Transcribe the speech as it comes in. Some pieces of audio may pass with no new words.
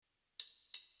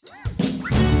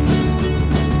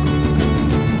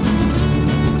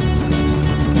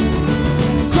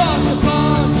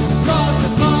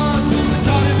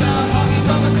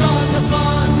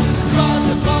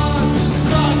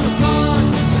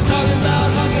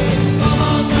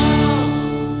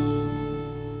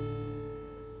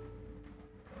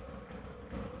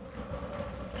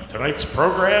Tonight's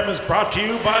program is brought to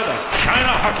you by the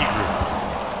China Hockey Group.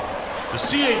 The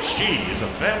CHG is a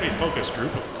family-focused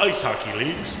group of ice hockey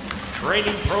leagues,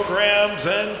 training programs,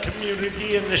 and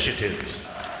community initiatives.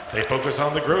 They focus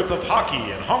on the growth of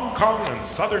hockey in Hong Kong and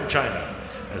southern China,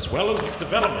 as well as the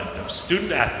development of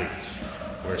student athletes,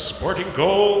 where sporting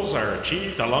goals are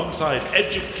achieved alongside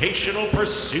educational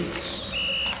pursuits.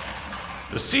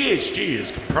 The CHG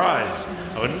is comprised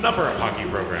of a number of hockey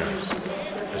programs.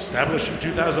 Established in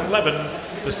 2011,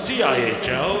 the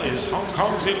CIHL is Hong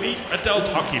Kong's elite adult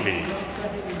hockey league.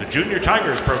 The Junior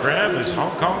Tigers program is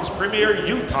Hong Kong's premier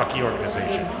youth hockey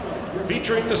organization,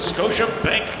 featuring the Scotia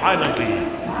Bank Island League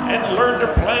and Learn to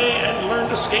Play and Learn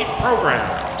to Skate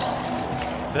programs.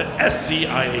 The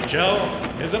SCIHL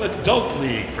is an adult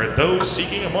league for those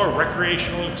seeking a more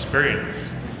recreational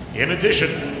experience. In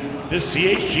addition, this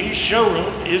CHG showroom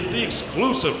is the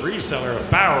exclusive reseller of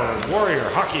Bauer and Warrior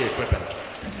hockey equipment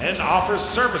and offers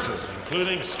services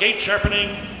including skate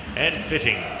sharpening and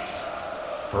fittings.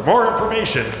 For more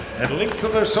information and links to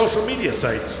their social media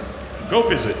sites, go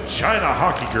visit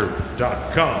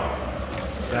ChinaHockeyGroup.com.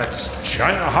 That's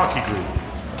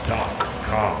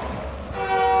ChinaHockeyGroup.com.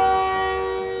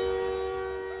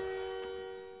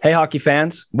 Hey, hockey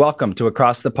fans. Welcome to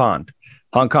Across the Pond,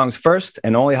 Hong Kong's first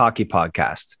and only hockey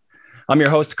podcast. I'm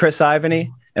your host, Chris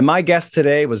Ivany, and my guest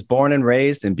today was born and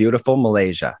raised in beautiful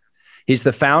Malaysia. He's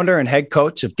the founder and head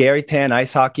coach of Gary Tan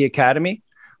Ice Hockey Academy,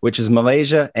 which is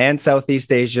Malaysia and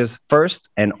Southeast Asia's first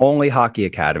and only hockey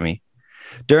academy.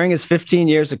 During his 15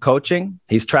 years of coaching,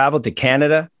 he's traveled to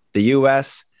Canada, the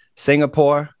US,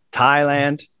 Singapore,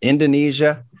 Thailand,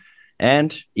 Indonesia,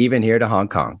 and even here to Hong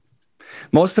Kong.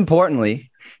 Most importantly,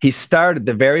 he started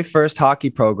the very first hockey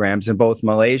programs in both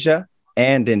Malaysia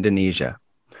and Indonesia.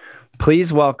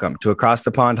 Please welcome to Across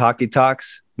the Pond Hockey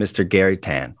Talks, Mr. Gary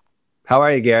Tan. How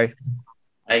are you, Gary?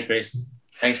 Hi, Chris.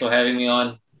 Thanks for having me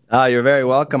on. You're very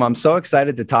welcome. I'm so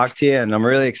excited to talk to you, and I'm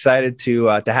really excited to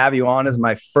have you on as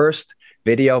my first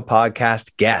video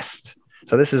podcast guest.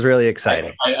 So this is really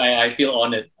exciting. I feel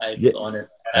honored. Honored.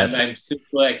 I'm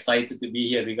super excited to be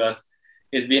here because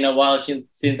it's been a while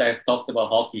since I've talked about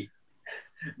hockey.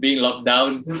 Being locked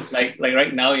down, like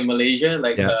right now in Malaysia,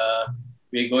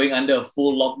 we're going under a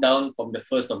full lockdown from the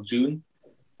 1st of June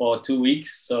for 2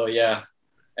 weeks. So yeah,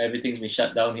 everything's been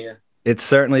shut down here. It's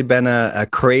certainly been a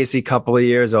crazy couple of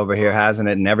years over here, hasn't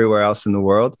it? And everywhere else in the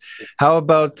world. How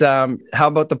about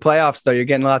the playoffs, though? You're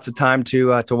getting lots of time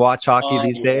to watch hockey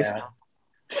these days.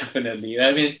 Definitely.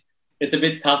 I mean, it's a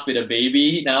bit tough with a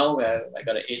baby now. I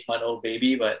got an 8-month-old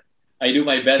baby, but I do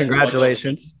my best.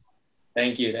 Congratulations.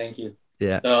 Thank you.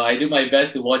 Yeah. So I do my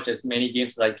best to watch as many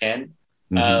games as I can.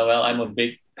 Mm-hmm. I'm a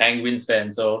big Penguins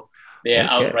fan, so they're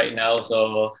out right now.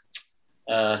 So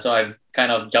I've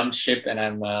kind of jumped ship, and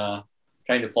I'm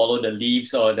trying to follow the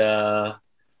Leafs or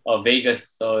Vegas.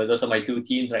 So those are my two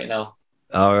teams right now.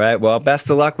 All right. Well, best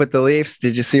of luck with the Leafs.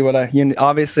 Did you see what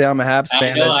obviously I'm a Habs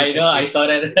fan. I know. I saw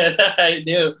that. I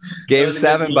knew. Game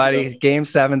 7, buddy. Game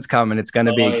 7's coming. It's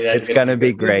gonna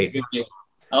be great.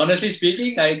 Honestly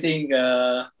speaking, I think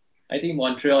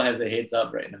Montreal has a heads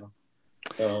up right now.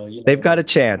 So they've got a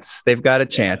chance. I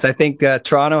think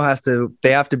Toronto have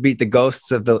to beat the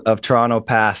ghosts of Toronto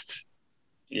past.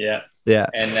 Yeah.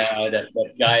 And that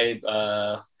guy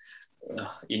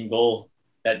in goal.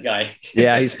 That guy.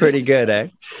 Yeah, he's pretty good, eh?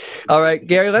 All right,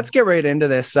 Gary, let's get right into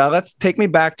this. Let's take me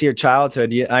back to your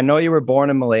childhood. I know you were born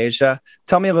in Malaysia.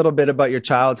 Tell me a little bit about your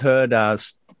childhood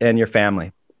and your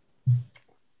family.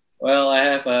 Well, I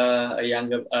have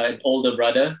an older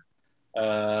brother,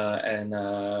 and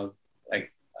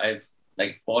I've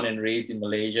born and raised in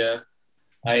Malaysia.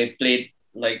 I played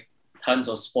tons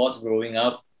of sports growing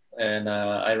up, and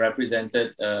I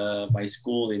represented my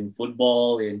school in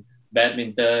football, in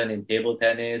badminton, in table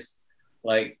tennis,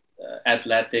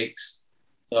 athletics.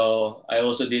 So I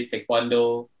also did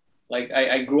taekwondo.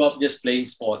 I grew up just playing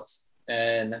sports,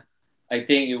 and I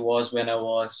think it was when I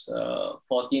was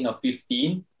 14 or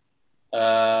 15.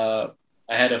 I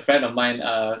had a friend of mine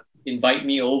invite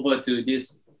me over to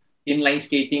this inline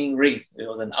skating rink. It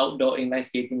was an outdoor inline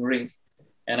skating rink,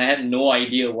 and I had no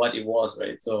idea what it was,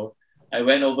 right? So I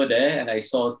went over there and I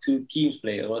saw two teams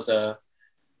play. It was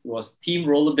Team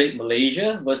Rollerblade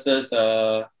Malaysia versus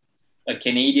a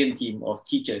Canadian team of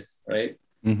teachers, right?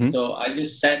 Mm-hmm. So I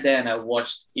just sat there and I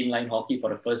watched inline hockey for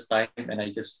the first time, and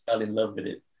I just fell in love with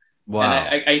it. Wow.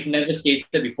 And I've never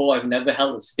skated before. I've never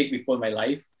held a stick before in my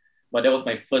life, but that was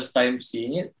my first time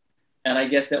seeing it. And I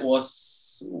guess that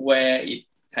was where it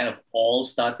kind of all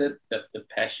started, the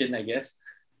passion, I guess.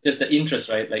 Just the interest,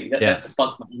 right? That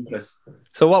sparked my interest.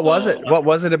 So what was it? What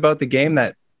was it about the game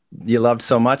that you loved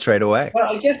so much right away.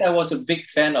 Well, I guess I was a big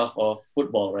fan of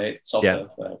football, right? Yeah. Soccer,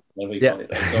 whatever you Yeah. call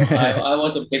it. Right? So I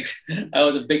was a big I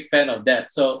was a big fan of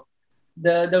that. So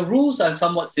the rules are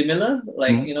somewhat similar.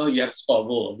 Like Mhm. you have to score a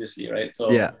goal, obviously, right?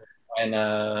 So Yeah. and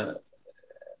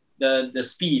the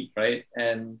speed, right,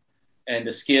 and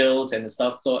the skills and the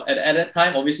stuff. So at that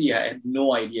time, obviously, I had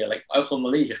no idea. Like I was from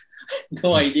Malaysia,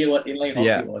 no idea what inline hockey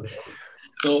Yeah. was.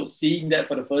 So seeing that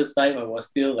for the first time, I was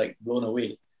still like blown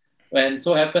away. When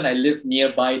so happened, I lived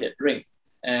nearby that rink,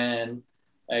 and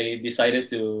I decided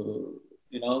to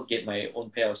get my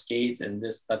own pair of skates and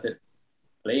just started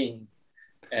playing.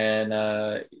 And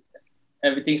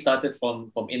everything started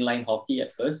from inline hockey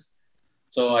at first.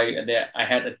 So I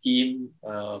had a team,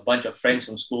 a bunch of friends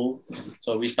from school.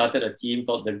 So we started a team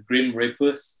called the Grim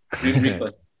Reapers. Grim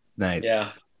Reapers. Nice.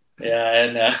 Yeah, yeah,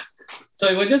 and so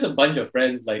it was just a bunch of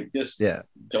friends, like just Yeah.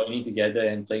 joining together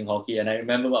and playing hockey. And I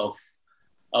remember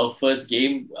our first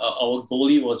game, our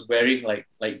goalie was wearing like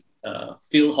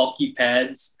field hockey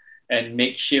pads and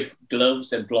makeshift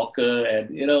gloves and blocker,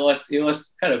 and it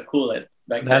was kind of cool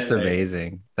back That's then, right?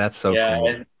 amazing. That's so Yeah,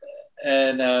 cool.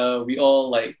 and we all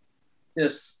like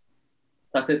just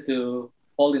started to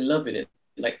fall in love with it.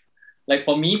 Like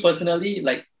for me personally,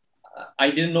 like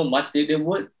I didn't know much. There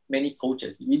weren't many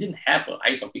coaches. We didn't have an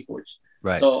ice hockey coach.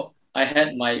 Right. So I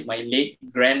had my late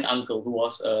grand uncle who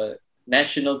was a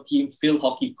national team field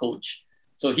hockey coach.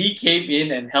 So he came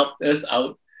in and helped us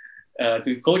out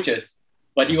to coach us.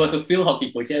 But he was a field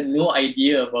hockey coach. He had no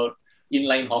idea about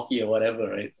inline hockey or whatever,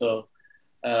 right? So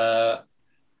uh,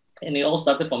 and it all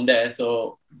started from there.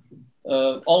 So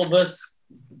all of us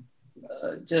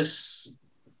just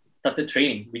started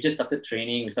training. We just started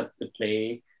training. We started to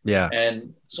play. Yeah.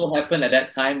 And so happened at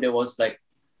that time there was like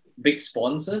big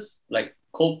sponsors, like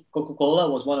Coca-Cola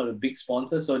was one of the big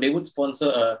sponsors. So they would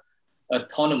sponsor a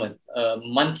tournament, a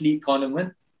monthly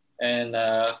tournament. And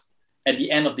at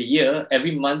the end of the year,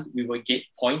 every month we would get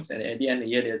points. And at the end of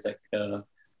the year, there's like a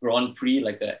Grand Prix,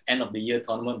 like an end of the year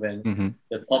tournament when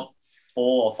the top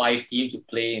 4 or 5 teams would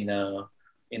play in a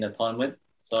tournament.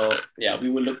 So yeah, we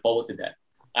would look forward to that.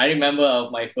 I remember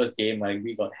my first game, like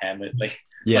we got hammered, like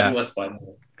Yeah. but it was fun.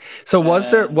 So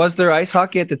was there ice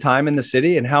hockey at the time in the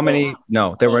city, and how many?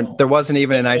 No, there wasn't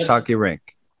even an ice hockey rink.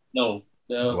 No,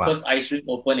 the Wow. first ice rink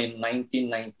opened in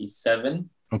 1997,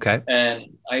 Okay.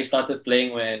 and I started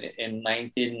playing in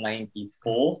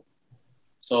 1994.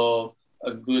 So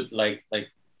a good like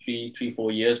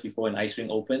 4 years before an ice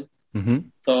rink opened. Mm-hmm.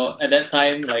 So at that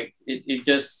time, like it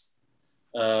just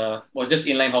just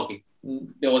inline hockey.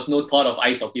 There was no thought of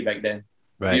ice hockey back then.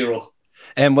 Right. Zero.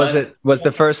 And was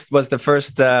the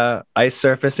first ice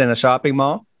surface in a shopping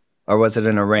mall, or was it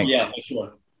in a rink? Yeah, for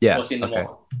sure. Yeah. It was in the Okay.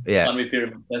 mall. Yeah. Sunway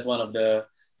Pyramid. That's one of the.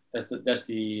 That's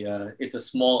the. It's a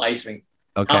small ice rink.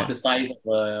 Okay. Half the size of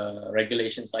a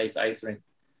regulation size ice rink.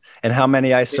 And how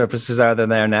many ice surfaces are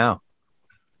there now?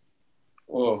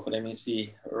 Oh, let me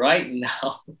see. Right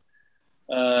now,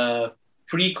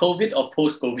 pre-COVID or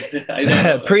post-COVID? I don't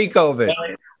know. Pre-COVID.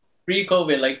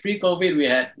 Pre-COVID, we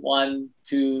had 1,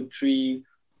 2, 3,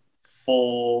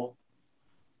 4,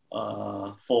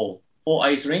 4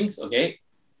 ice rinks. Okay,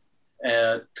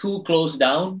 2 closed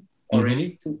down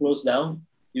already. 2 closed down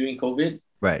during COVID,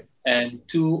 Right. and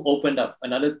 2 opened up.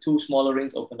 Another 2 smaller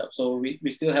rinks opened up. So we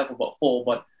still have about 4,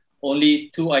 but only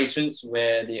 2 ice rinks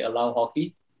where they allow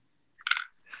hockey.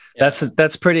 Yeah.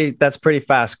 That's pretty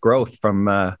fast growth from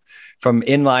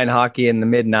inline hockey in the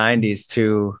mid '90s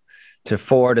to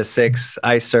 4 to 6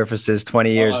 ice surfaces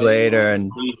 20 years later.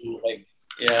 And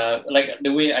like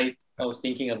the way I was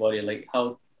thinking about it, like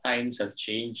how times have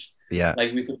changed. Yeah.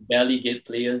 Like we could barely get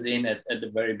players in at the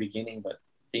very beginning, but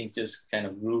things just kind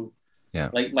of grew. Yeah.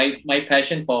 Like my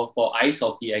passion for ice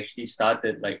hockey actually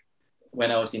started like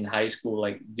when I was in high school,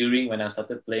 like during when I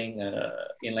started playing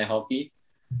inline hockey.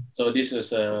 So this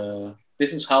is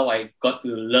how I got to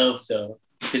love the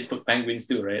Pittsburgh Penguins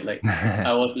too, right? Like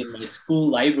I was in my school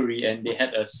library and they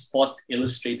had a Sports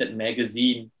Illustrated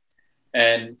magazine,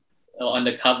 and on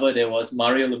the cover there was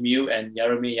Mario Lemieux and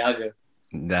Jaromir Jagr.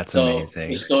 That's So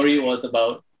amazing. the story was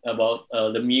about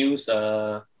Lemieux's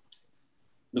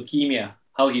leukemia,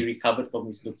 how he recovered from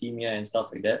his leukemia and stuff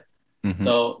like that. Mhm.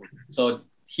 So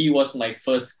he was my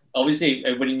first. Obviously,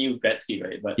 everybody knew Gretzky,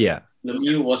 right? But Yeah.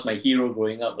 Lemieux was my hero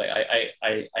growing up. Like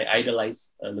I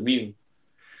idolized Lemieux,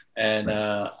 and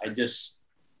I just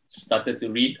started to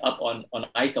read up on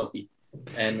ice hockey,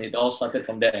 and it all started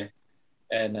from there.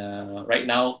 And right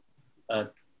now,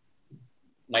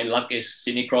 my luck is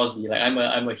Sidney Crosby. Like I'm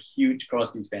a huge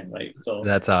Crosby fan, right? So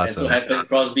That's and awesome. so happened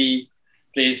Crosby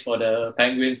plays for the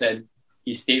Penguins, and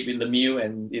he stayed with Lemieux,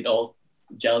 and it all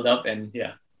gelled up, and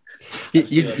yeah. You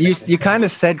I'm still a you kind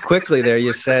of said quickly there.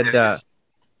 You said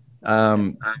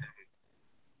um,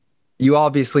 you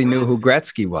obviously knew who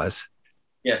Gretzky was.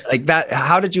 yes. Like that.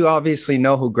 How did you obviously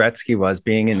know who Gretzky was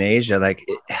being in Asia? Like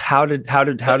how did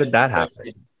that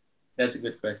happen? That's a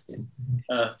good question.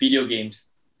 Video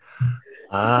games.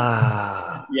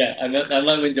 Ah, Yeah, I'm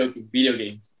not even joking. Video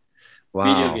games.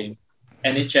 Video wow. games.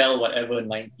 NHL, whatever,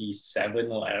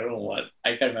 97 or I don't know what.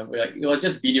 I can't remember. Like it was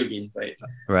just video games, right?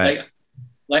 Right.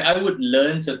 Like I would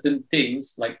learn certain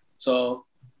things. Like so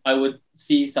I would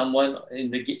see someone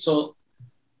in the game. So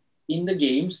in the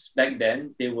games back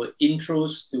then, they were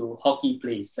intros to hockey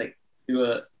plays. Like they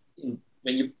were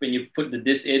when you put the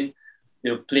disc in,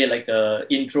 they'll play like a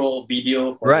intro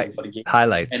video Right. for the game, and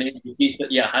Highlights. then you see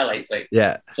highlights. Like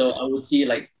Yeah. so, I would see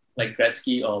like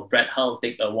Gretzky or Brett Hull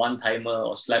take a one timer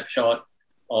or slap shot,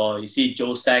 or you see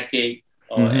Joe Sakic,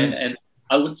 or Mhm. and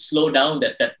I would slow down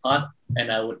that part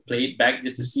and I would play it back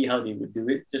just to see how they would do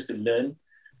it, just to learn.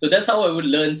 So that's how I would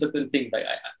learn certain things. Like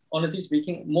honestly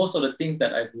speaking, most of the things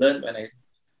that I've learned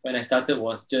when I started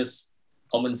was just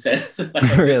common sense. Like I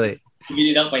just Really. figured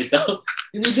it out myself.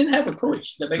 We didn't have a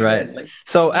coach back Right. then. Like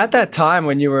So at that time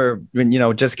when you were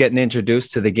just getting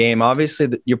introduced to the game, obviously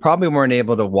you probably weren't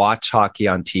able to watch hockey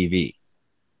on TV.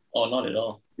 oh, not at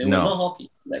all. There were No. no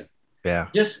hockey. Like Yeah.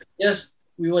 just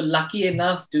we were lucky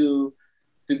enough to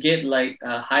get like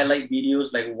highlight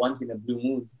videos like once in a blue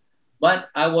moon. But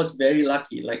I was very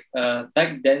lucky. Like back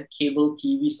then, cable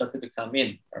TV started to come in,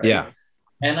 right? Yeah.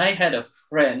 And I had a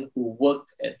friend who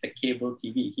worked at the cable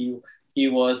TV. He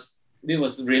was it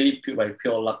was really by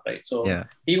pure luck, right? So Yeah.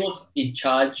 he was in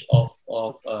charge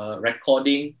of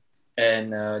recording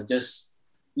and just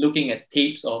looking at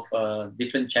tapes of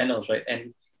different channels, right?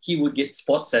 And he would get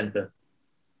Sports Center,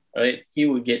 right? He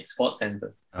would get Sports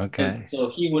Center. Okay. So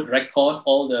he would record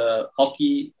all the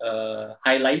hockey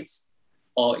highlights,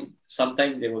 or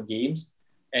sometimes there were games,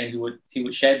 and he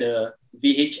would share the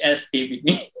VHS tape with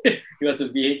me. It was a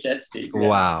VHS tape. Yeah.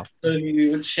 Wow. So he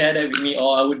would share that with me,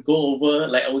 or I would go over,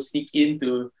 like I would sneak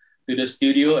into the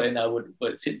studio and I would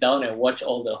sit down and watch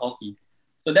all the hockey.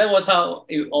 So that was how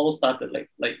it all started. Like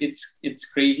it's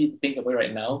crazy to think about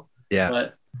right now. Yeah.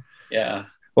 But yeah.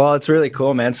 Well, it's really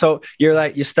cool, man. So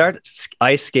you start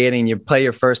ice skating, you play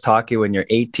your first hockey when you're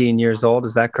 18 years old.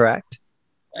 Is that correct?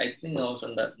 I think I was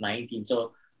on that 19.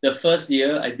 So the first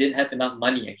year I didn't have enough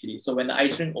money actually. So when the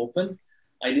ice rink opened,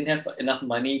 I didn't have enough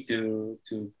money to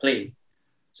play.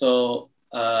 So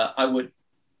I would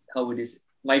how would this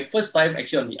my first time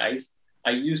actually on the ice,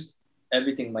 I used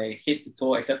everything, my head to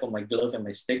toe except for my glove and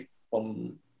my stick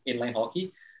from inline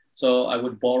hockey. So I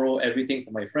would borrow everything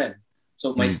from my friend.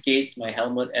 So my skates, my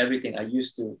helmet, everything I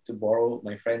used to borrow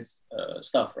my friend's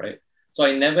stuff, right? So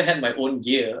I never had my own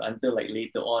gear until like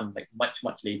later on, like much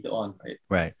later on, right?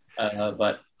 Right.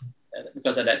 But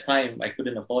because at that time I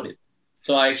couldn't afford it,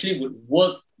 so I actually would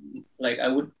work. Like I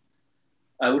would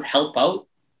help out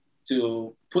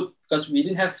to put, because we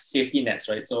didn't have safety nets,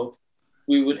 right? So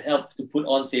we would help to put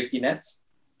on safety nets.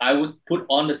 I would put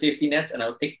on the safety nets and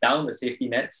I'll take down the safety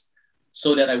nets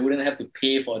so that I wouldn't have to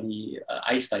pay for the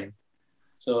ice time.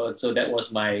 So that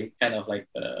was my kind of like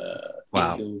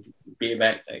Wow. thing to pay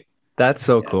back. Like That's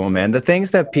so cool, man. The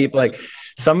things that people like,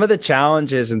 some of the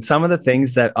challenges and some of the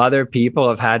things that other people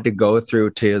have had to go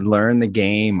through to learn the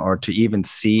game or to even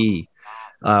see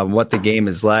what the game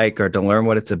is like or to learn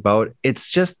what it's about.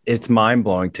 It's mind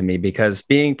blowing to me, because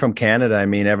being from Canada, I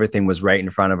mean, everything was right in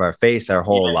front of our face our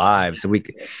whole lives. So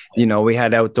we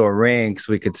had outdoor rinks,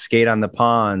 we could skate on the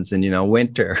ponds and,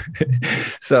 winter.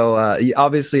 So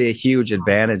obviously a huge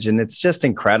advantage. And it's just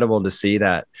incredible to see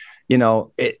that,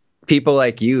 people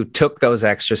like you took those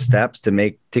extra steps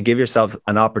to give yourself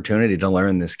an opportunity to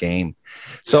learn this game.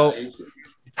 So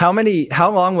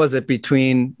how long was it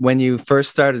between when you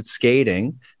first started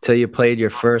skating till you played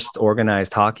your first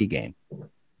organized hockey game?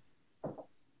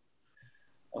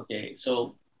 Okay,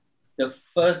 so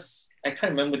I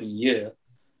can't remember the year,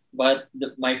 but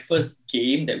my first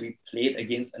game that we played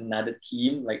against another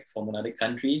team, like from another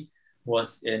country,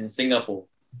 was in Singapore.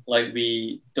 Like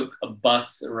we took a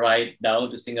bus ride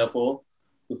down to Singapore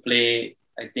to play,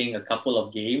 I think, a couple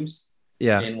of games.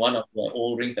 Yeah. In one of the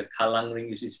old rings, the Kallang ring,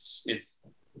 which it's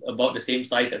about the same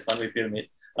size as Sunway Pyramid.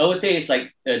 I would say it's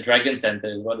like a Dragon Center.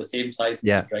 It's about the same size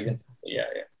as Dragon Center. Yeah.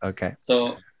 Okay.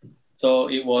 So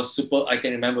it was super. I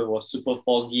can remember it was super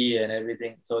foggy and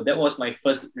everything. So that was my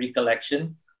first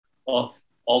recollection of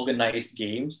organized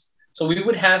games. So we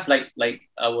would have like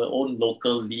our own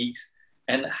local leagues.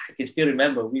 And I can still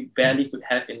remember we barely could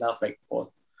have enough like for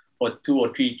 2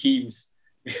 or 3 teams.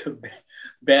 We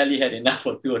barely had enough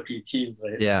for 2 or 3 teams,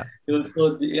 right? Yeah. It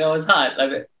was hard.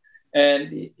 Like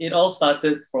And it all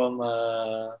started from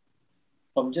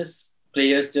just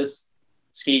players just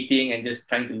skating and just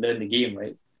trying to learn the game,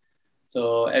 right?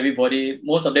 So everybody,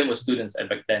 most of them were students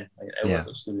back then. Right? I was Yeah.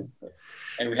 a student, right?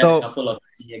 And we had a So, couple of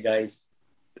senior guys.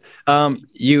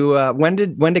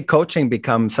 when did coaching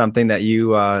become something that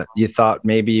you thought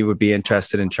maybe you would be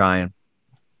interested in trying?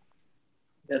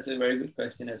 That's a very good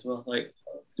question as well. Like,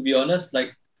 to be honest,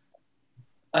 like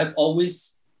I've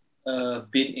always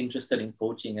been interested in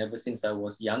coaching ever since I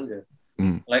was younger.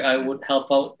 Mm. Like I would help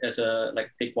out as a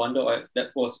like taekwondo.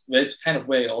 That was kind of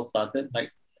where it all started.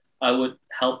 Like I would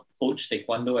help coach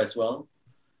taekwondo as well,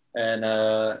 and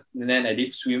then I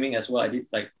did swimming as well.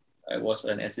 I was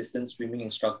an assistant swimming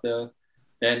instructor.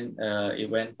 Then it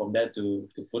went from there to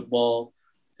football,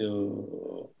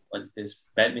 to what is this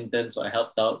badminton. So I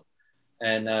helped out,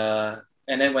 and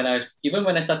then when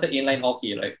I started inline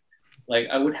hockey, like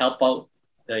I would help out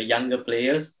the younger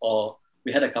players, or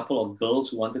we had a couple of girls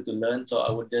who wanted to learn, so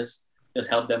I would just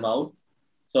help them out.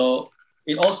 So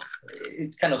it also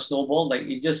it's kind of snowballed. Like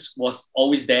it just was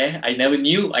always there. I never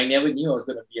knew I was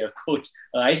gonna be a coach,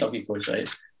 an ice hockey coach, right?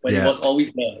 But it Yeah. was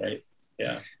always there, right?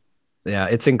 Yeah. Yeah,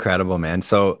 it's incredible, man.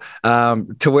 So,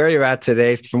 to where you're at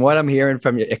today, from what I'm hearing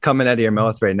from you coming out of your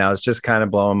mouth right now, it's just kind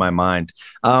of blowing my mind.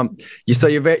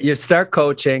 You start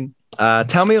coaching.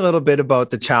 Tell me a little bit about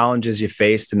the challenges you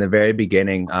faced in the very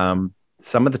beginning.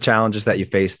 Some of the challenges that you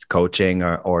faced coaching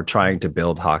or trying to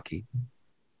build hockey.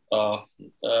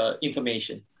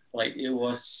 Information. Like it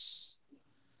was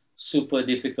super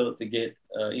difficult to get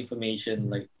information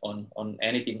like on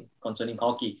anything concerning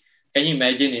hockey. Can you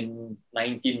imagine in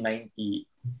 1990,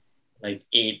 like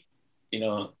eight,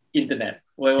 internet?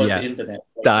 Where was the Yeah, internet?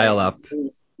 dial up.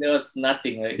 There was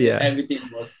nothing. Like Yeah, everything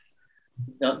was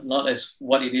not as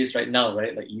what it is right now,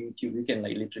 right? Like YouTube, you can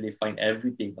like literally find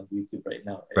everything on YouTube right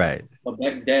now. Right? right. But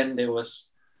back then there was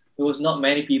not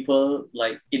many people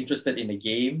like interested in the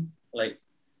game. Like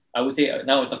I would say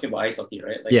now we're talking about ice hockey,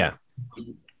 right? Like, Yeah.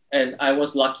 and I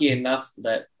was lucky enough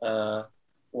that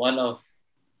one of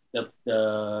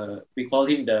the we call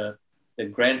him the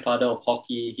grandfather of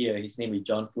hockey here. His name is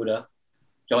John Fuda.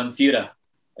 John Fuda.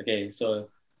 Okay, so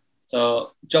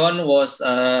John was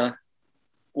a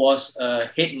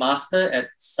headmaster at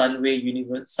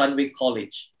Sunway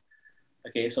College.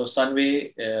 Okay, so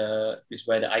Sunway is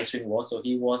where the ice rink was. So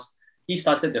he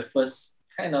started the first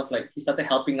kind of like he started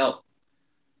helping out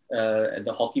at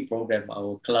the hockey program,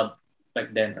 our club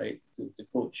back then, right, to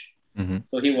coach. Mm-hmm.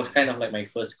 So he was kind of like my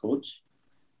first coach.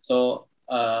 So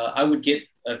I would get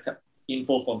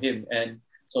info from him, and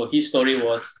so his story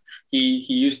was he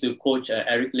used to coach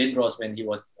Eric Lindros when he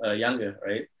was younger,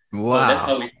 right? So that's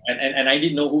how Wow. and I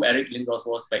didn't know who Eric Lindros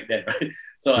was back then, right?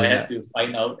 So I Yeah. had to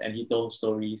find out, and he told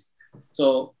stories.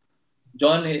 So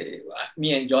John, me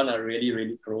and John are really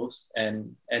really close,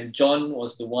 and John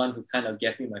was the one who kind of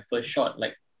gave me my first shot.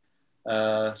 Like,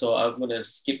 so I'm gonna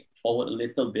skip forward a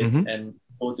little bit Mm-hmm. and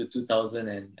go to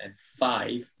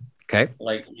 2005. Okay.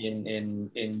 Like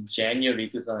in January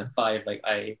 2005, like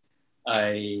I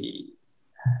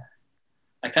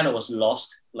kind of was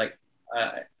lost. Like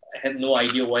I had no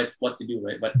idea what to do,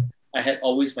 right? But I had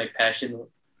always my passion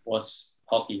was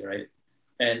hockey, right?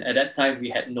 And at that time we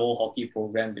had no hockey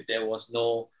program, but there was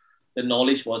the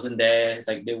knowledge wasn't there.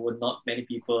 Like there were not many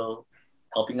people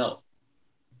helping out.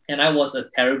 And I was a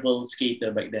terrible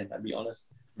skater back then, I'll be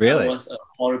honest. Really? I was a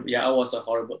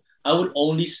horrible. I would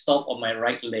only stop on my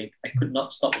right leg. I could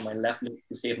not stop on my left leg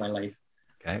to save my life.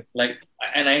 Okay. Like,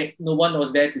 and no one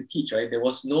was there to teach, right? There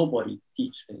was nobody to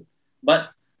teach. Right?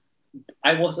 But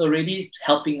I was already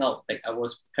helping out. Like I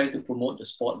was trying to promote the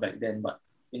sport back then, but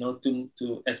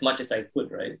to as much as I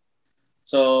could, right?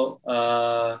 So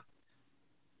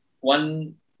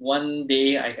one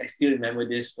day I still remember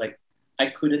this. Like I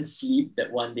couldn't sleep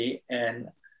that one day, and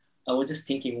I was just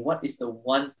thinking, what is the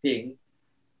one thing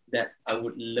that I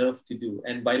would love to do?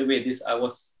 And by the way, I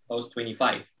was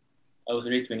 25. I was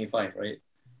already 25, right?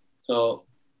 So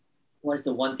what's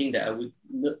the one thing that I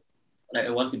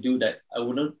want to do that I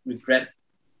wouldn't regret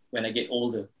when I get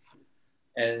older?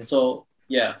 And so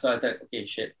so I thought, okay,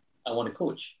 shit, I want to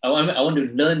coach. I want to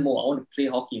learn more. I want to play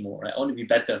hockey more. Right? I want to be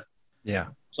better. Yeah.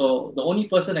 So the only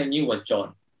person I knew was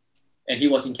John, and he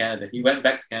was in Canada. He went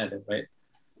back to Canada, right?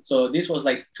 So this was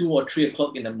like 2 or 3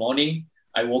 o'clock in the morning.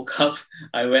 I woke up,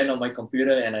 I went on my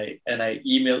computer, and I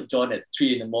emailed John at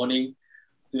 3 in the morning.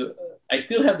 I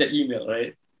still have the email,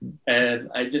 right?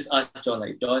 And I just asked John,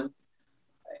 like, John,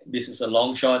 this is a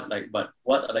long shot, like, but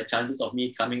what are the chances of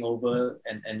me coming over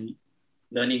and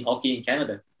learning hockey in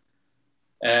Canada?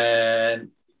 And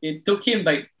it took him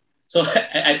so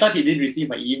I thought he didn't receive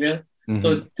my email.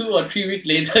 So 2 or 3 weeks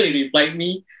later, he replied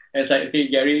me and it's like, okay,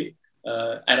 Gary.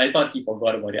 And I thought he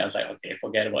forgot about it. I was like, okay,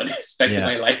 forget about this. Back to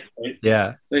my life. Right?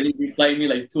 Yeah. So he replied me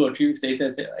like 2 or 3 weeks later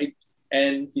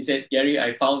and he said, Gary,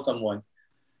 I found someone.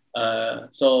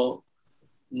 So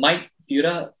Mike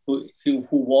Fura, who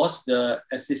was the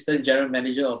assistant general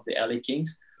manager of the LA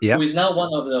Kings, who is now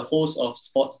one of the hosts of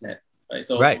Sportsnet. Right.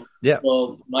 So,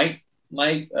 so Mike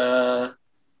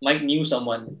knew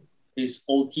someone, his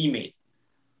old teammate,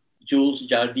 Jules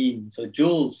Jardine. So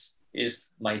Jules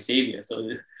is my savior.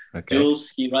 So Jules,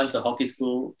 he runs a hockey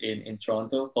school in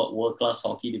Toronto called World Class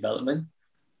Hockey Development.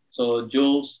 So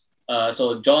Jules,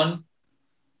 so John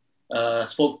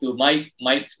spoke to Mike,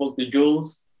 Mike spoke to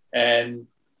Jules, and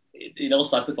it all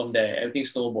started from there. Everything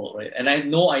snowballed, right? And I had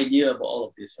no idea about all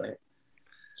of this, right?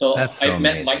 So I've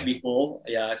met Mike before.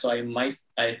 Yeah, so I met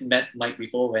Mike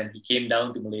before when he came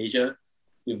down to Malaysia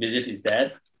to visit his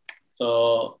dad.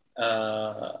 So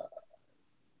I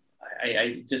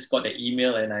just got an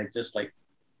email and I just like,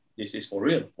 this is for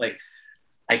real. Like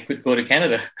I could go to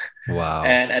Canada. Wow.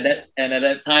 And at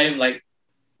that time, like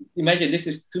imagine this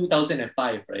is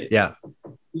 2005, right? Yeah.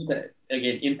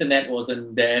 Again, internet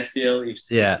wasn't there still. It's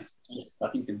just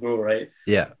starting to grow, right?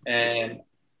 Yeah. And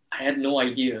I had no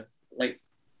idea. Like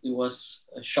it was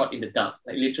a shot in the dark.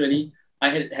 Like literally,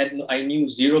 I knew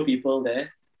 0 people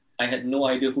there. I had no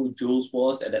idea who Jules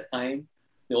was at that time.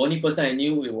 The only person I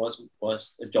knew was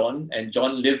John, and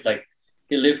John lived out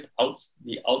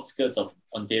the outskirts of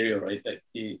Ontario, right? Like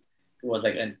he was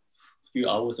like a few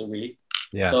hours away.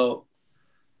 Yeah. So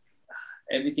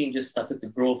everything just started to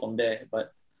grow from there.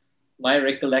 But my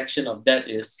recollection of that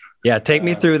is take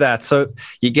me through that. So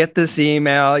you get this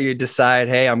email, you decide,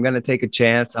 hey, I'm going to take a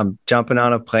chance. I'm jumping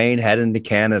on a plane, heading to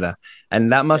Canada.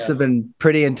 And that must have been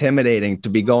pretty intimidating to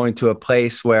be going to a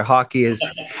place where hockey is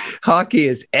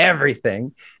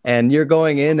everything. And you're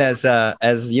going in as an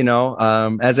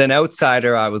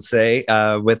outsider, I would say,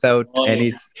 without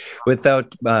any,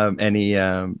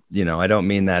 I don't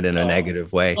mean that in a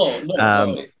negative way.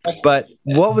 But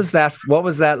what was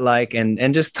that like?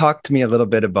 And just talk to me a little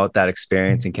bit about that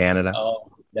experience in Canada.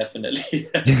 Oh, definitely.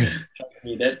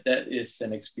 that is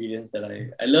an experience that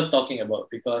I love talking about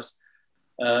because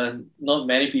not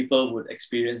many people would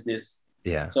experience this.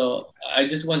 Yeah. So I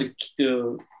just want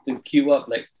to queue up.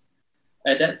 Like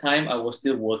at that time, I was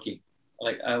still working.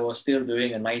 Like I was still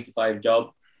doing a 9-to-5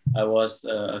 job. I was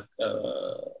a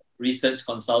research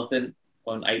consultant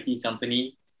for an IT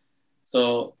company.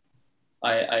 So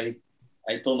I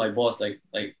told my boss like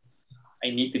I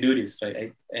need to do this,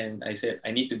 right? And I said I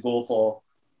need to go for.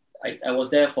 I was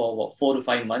there for about 4 to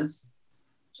 5 months.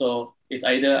 So it's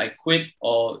either I quit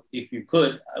or if you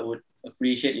could, I would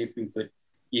appreciate if you could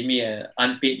give me an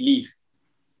unpaid leave,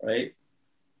 right?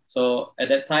 So at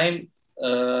that time,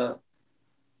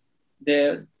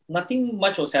 nothing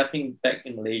much was happening back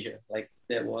in Malaysia. Like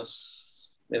there was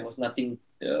nothing.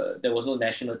 There was no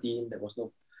national team.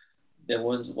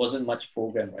 Wasn't much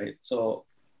program, right? So,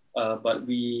 but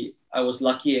I was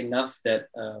lucky enough that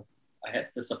I had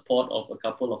the support of a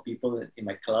couple of people in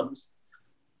my clubs,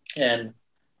 and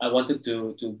I wanted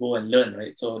to go and learn,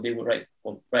 right? So they would write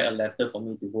a letter for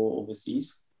me to go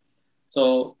overseas.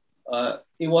 So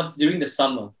it was during the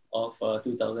summer of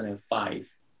 2005,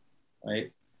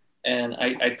 right? And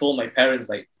I told my parents,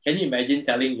 like, can you imagine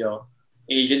telling your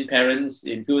Asian parents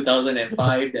in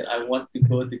 2005 that I want to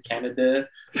go to Canada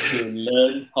to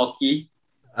learn hockey?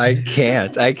 I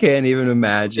can't even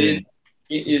imagine.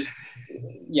 It is,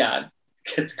 yeah,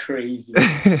 it's crazy.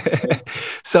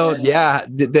 So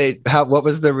what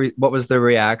was the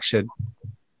reaction?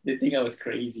 They think I was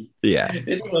crazy. Yeah. They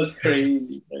think I was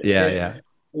crazy. Right? Yeah.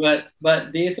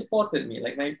 But they supported me.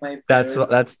 Like my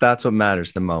parents, that's what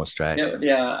matters the most, right?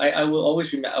 Yeah. I will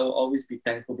always be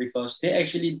thankful because they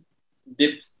actually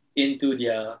dipped into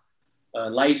their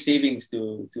life savings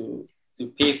to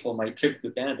pay for my trip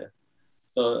to Canada.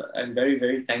 So I'm very,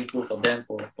 very thankful for them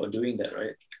for doing that,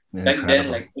 right? Incredible. Back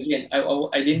then, like again, I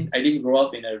didn't grow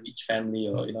up in a rich family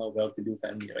or well-to-do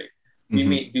family, right? We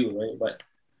made do, right? But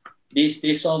they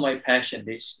saw my passion,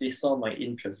 they saw my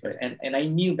interest, right? And I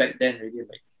knew back then really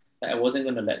like that I wasn't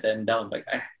going to let them down. Like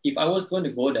if I was going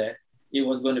to go there, it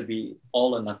was going to be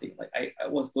all or nothing. Like I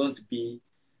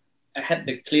had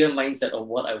the clear mindset of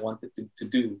what I wanted to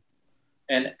do.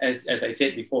 And as I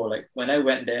said before, like when I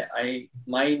went there,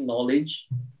 my knowledge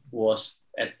was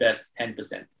at best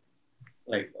 10%.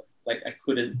 Like I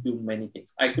couldn't do many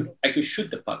things. I could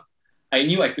shoot the puck. I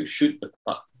knew I could shoot the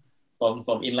puck from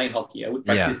inline hockey. I would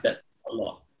practice that a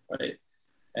lot, right?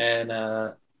 And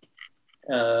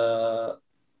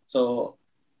so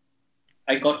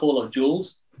I got hold of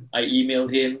Jules. I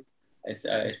emailed him.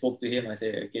 I spoke to him. I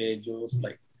said, okay, Jules,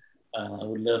 like I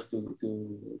would love to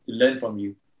learn from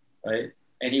you, right?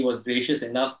 And he was gracious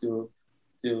enough to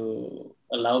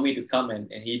allow me to come,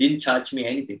 and he didn't charge me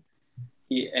anything.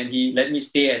 He let me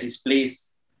stay at his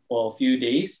place for a few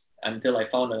days until I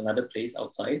found another place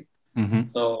outside. Mm-hmm.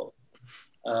 So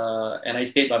and I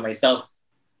stayed by myself.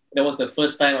 That was the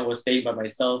first time I was staying by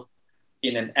myself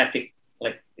in an attic,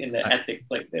 like in the attic,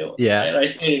 like Yeah. And I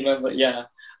still remember, yeah,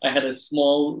 I had a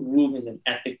small room in an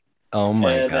attic, Oh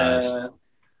my and gosh.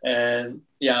 and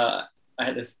yeah, I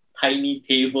had this tiny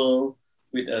table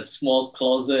with a small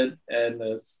closet and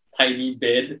a tiny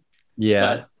bed. Yeah.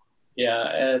 But yeah,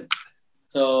 and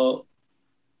so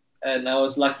and I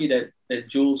was lucky that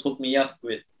Jules hooked me up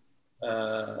with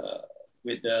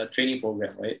the training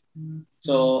program, right?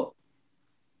 So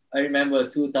I remember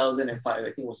 2005. I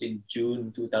think it was in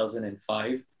June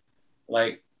 2005.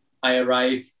 Like I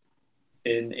arrived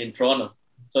in Toronto,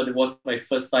 so it was my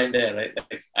first time there, right?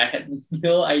 Like, I had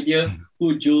no idea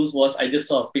who Jules was. I just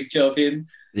saw a picture of him,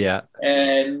 Yeah.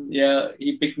 and yeah,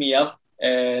 he picked me up,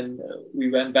 and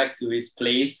we went back to his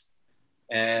place,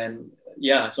 and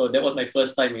yeah, so that was my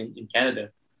first time in Canada,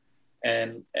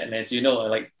 and as you know,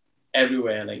 like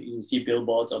everywhere, like you see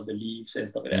billboards of the Leafs and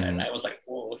stuff like that, and I was like,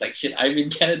 whoa, it's like shit, I'm in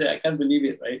Canada, I can't believe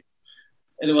it, right?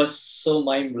 And it was so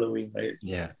mind blowing, right?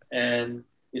 Yeah. And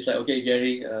it's like, okay,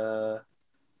 Gary,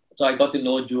 so I got to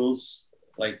know Jules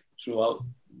like throughout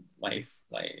my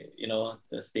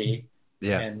the stay,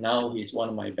 Yeah. and now he's one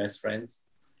of my best friends,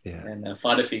 Yeah. and a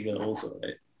father figure also,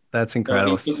 right? That's So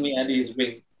incredible. he took me under his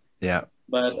wing. Yeah.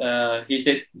 But he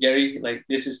said, Gary, like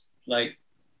this is like,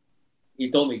 he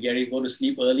told me, Gary, go to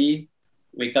sleep early,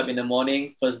 wake up in the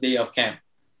morning, first day of camp,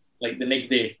 like the next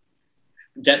day.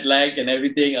 Jet lag and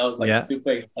everything. I was like Yeah.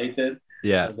 super excited. I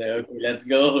Yeah. was like, okay, let's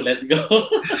go.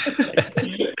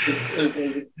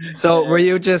 So were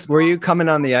you coming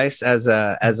on the ice as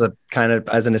a kind of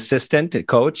as an assistant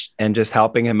coach and just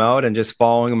helping him out and just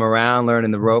following him around,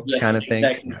 learning the ropes, Yes, kind of thing?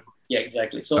 exactly. Yeah,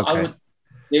 exactly. So Okay.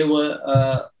 they were,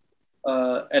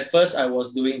 at first I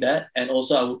was doing that, and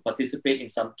also I would participate in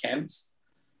some camps.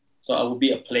 So I would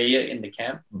be a player in the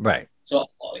camp. Right. So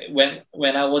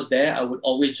when I was there, I would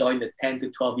always join the 10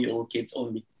 to 12-year-old kids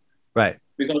only, Right.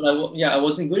 because I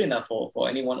wasn't good enough for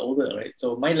anyone older, right?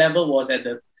 So my level was at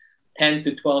the 10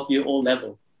 to 12-year-old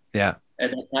level Yeah.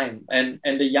 at that time, and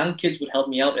the young kids would help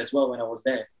me out as well when I was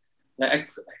there. Like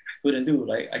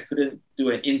I couldn't do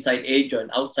an inside edge or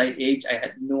an outside edge. I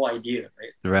had no idea,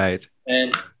 right? Right.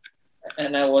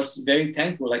 And I was very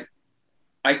thankful. Like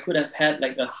I could have had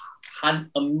like a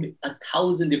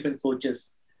thousand different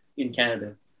coaches in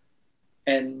Canada,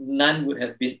 and none would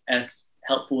have been as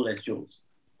helpful as Jules.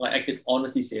 Like I could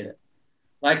honestly say that.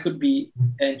 I could be,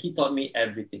 and he taught me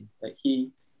everything. Like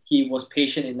he was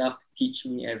patient enough to teach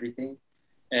me everything,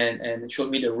 and showed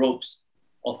me the ropes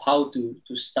of how to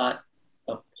start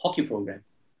a hockey program,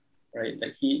 right?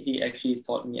 Like he actually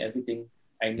taught me everything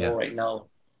I know right now,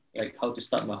 like how to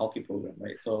start my hockey program,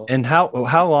 right? So And how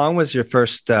long was your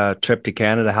first trip to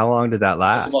Canada? How long did that it was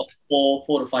last? about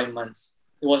 4 to 5 months.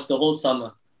 It was the whole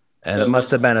summer. And So it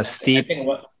must have been a I think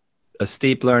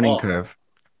steep learning Oh. curve.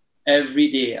 every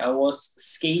day I was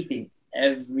skating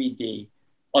every day.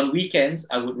 On weekends,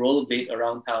 I would rollerblade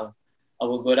around town. I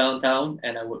would go downtown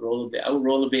and I would rollerblade. I would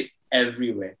rollerblade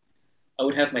everywhere. I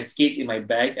would have my skates in my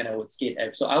bag and I would skate.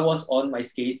 So I was on my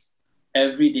skates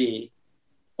every day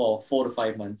for 4 to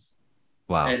 5 months.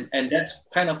 Wow. And that's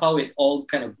kind of how it all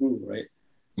kind of grew, right?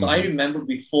 So I remember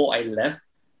before I left,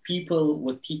 people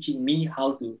were teaching me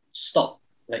how to stop,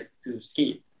 like to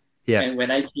skate. Yeah. And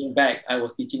when I came back, I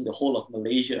was teaching the whole of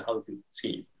Malaysia how to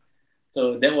skate.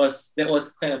 So that was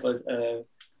kind of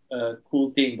a cool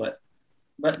thing.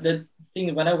 But the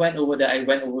thing, when I went over there, I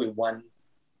went over with one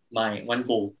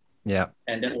goal, Yeah.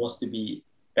 and that was to be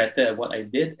better at what I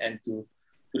did and to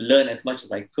learn as much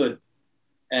as I could.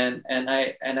 And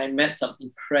I met some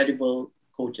incredible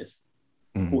coaches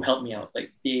who helped me out.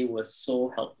 Like they were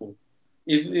so helpful.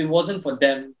 If it wasn't for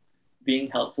them being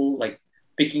helpful, like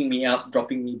picking me up,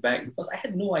 dropping me back, because I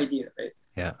had no idea, right?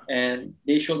 Yeah. And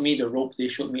they showed me the ropes, they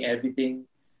showed me everything.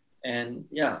 And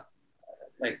yeah,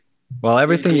 like Well,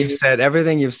 everything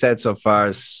you've said so far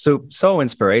is so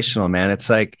inspirational, man. It's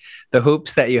like the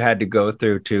hoops that you had to go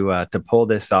through to pull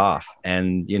this off,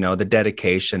 and you know the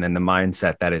dedication and the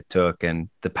mindset that it took, and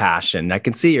the passion. I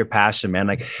can see your passion, man.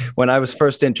 Like when I was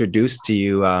first introduced to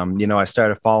you, I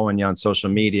started following you on social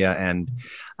media, and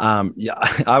Yeah,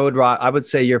 I would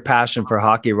say your passion for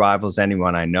hockey rivals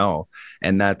anyone I know,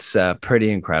 and that's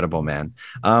pretty incredible, man.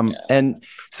 Yeah. And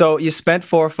so you spent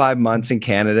 4 or 5 months in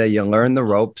Canada. You learn the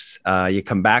ropes. You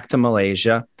come back to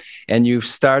Malaysia, and you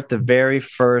start the very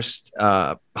first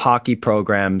hockey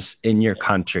programs in your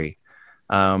country.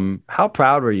 How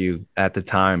proud were you at the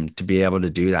time to be able to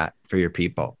do that for your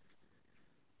people?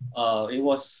 It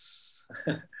was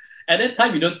at that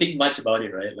time you don't think much about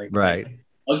it, right? Right.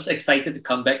 I was excited to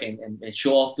come back and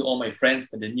show off to all my friends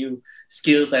for the new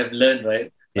skills I've learned,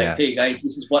 right? Like, Yeah. hey guys,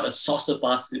 this is what a saucer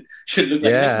pass should look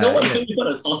like. Yeah. No one told me what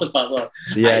a saucer pass was.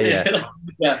 Yeah.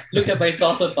 Yeah. Look at my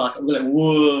saucer pass. I'm like,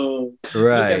 whoa. Look at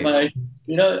Right. my,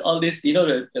 all this, you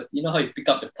know how you pick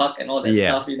up the puck and all that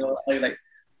Yeah. stuff.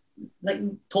 Like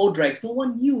toe drags. No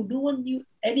one knew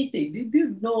anything. They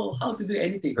didn't know how to do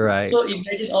anything. Right. So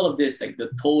imagine all of this, like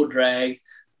the toe drags,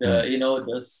 Mm.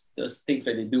 those things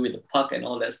that they do with the puck and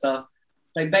all that stuff.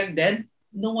 Like back then,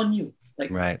 no one knew. Like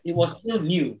Right. it was still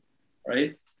new,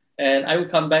 right? And I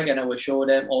would come back and I would show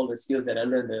them all the skills that I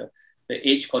learned, the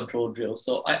edge control drills.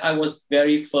 So I was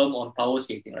very firm on power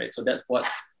skating, right? So that's what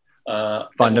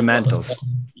Fundamentals.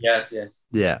 Yes.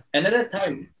 Yeah. And at that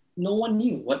time, no one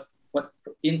knew what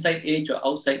inside edge or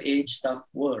outside edge stuff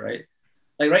were, right?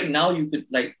 Like right now, you could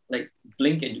like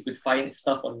blink and you could find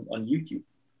stuff on YouTube.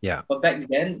 Yeah. But back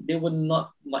then, there were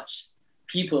not much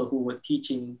people who were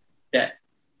teaching that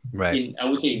Right. I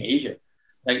would say in Asia.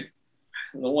 Like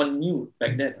no one knew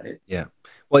back then, right? Yeah.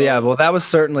 Well, yeah. Well, that was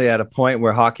certainly at a point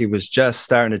where hockey was just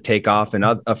starting to take off in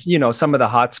some of the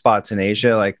hot spots in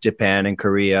Asia, like Japan and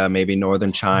Korea, maybe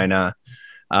northern China.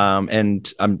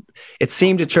 It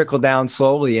seemed to trickle down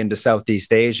slowly into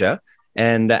Southeast Asia.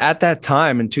 And at that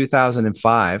time in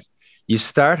 2005, you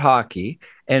start hockey.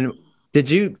 And did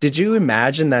you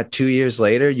imagine that 2 years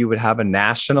later you would have a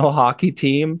national hockey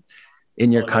team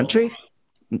in your Oh, no. country?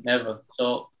 Never.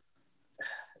 So,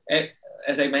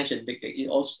 as I mentioned, it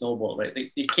all snowballed,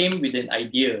 right? It came with an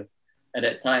idea at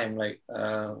that time, like,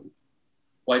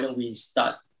 why don't we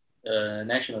start a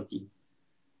national team?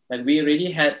 Like, we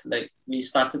already had, we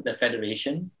started the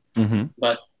federation, Mm-hmm.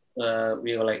 but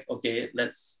we were like, okay,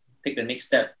 let's take the next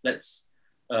step. Let's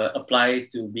apply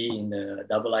to be in the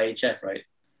IIHF, right?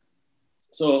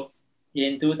 So,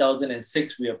 in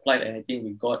 2006, we applied, and I think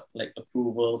we got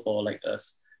approval for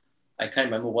I can't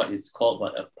remember what it's called,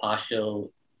 but a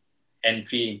partial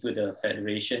entry into the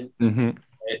federation. Mm-hmm.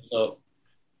 Right?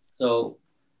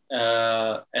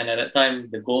 And at that time,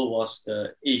 the goal was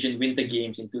the Asian Winter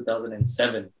Games in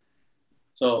 2007.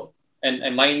 So,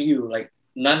 and mind you,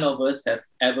 none of us have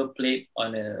ever played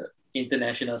on a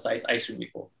international size ice rink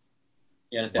before.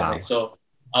 You understand? Wow. So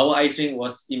our ice rink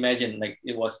was, imagine,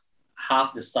 it was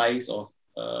half the size of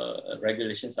a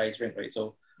regulation size rink, right?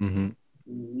 So Mm-hmm.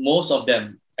 most of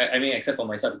them, I mean, except for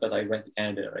myself because I went to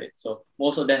Canada, right? So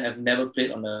most of them have never played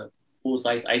on a full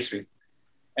size ice rink,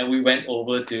 and we went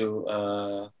over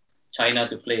to China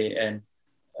to play. And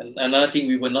another thing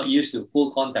we were not used to,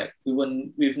 full contact.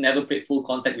 We've never played full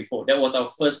contact before. That was our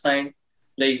first time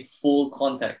playing full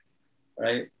contact,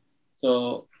 right?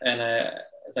 So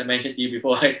as I mentioned to you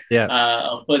before,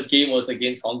 our first game was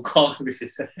against Hong Kong, which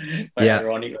is quite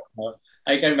ironic.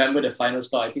 I can remember the final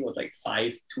score. I think it was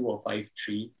 5-2 or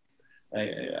 5-3.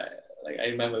 I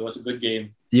remember it was a good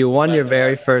game. You won your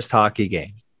very first hockey game.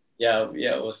 Yeah,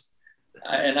 it was,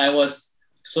 and I was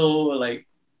so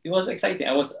it was exciting.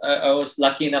 I was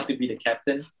lucky enough to be the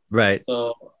captain. Right.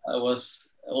 So I was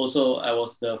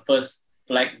the first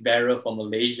flag bearer for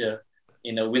Malaysia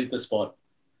in a winter sport.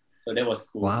 So that was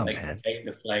cool. Wow, man. Carrying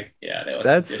the flag. Yeah,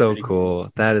 That's so really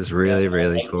cool. That is really,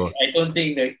 really cool. I don't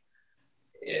think that.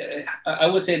 I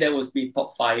would say that would be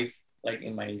top 5,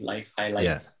 in my life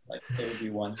highlights. Yeah. That would be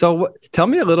one. So tell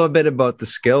me a little bit about the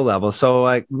skill level.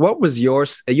 So what was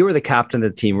yours? You were the captain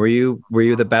of the team. Were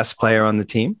you the best player on the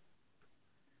team?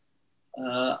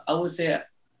 I would say at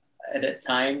that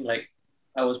time,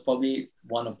 I was probably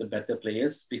one of the better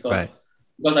players because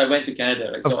I went to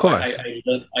Canada. Right? So of course.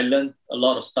 I learned a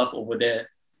lot of stuff over there,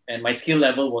 and my skill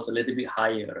level was a little bit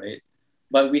higher, right?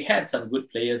 But we had some good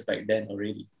players back then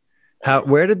already.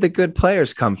 Where did the good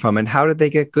players come from, and how did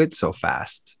they get good so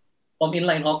fast? From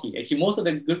inline hockey. Actually, most of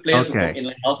the good players were from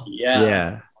inline hockey.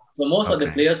 Yeah. So most of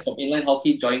the players from inline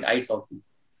hockey joined ice hockey.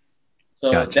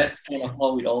 So that's kind of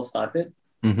how it all started.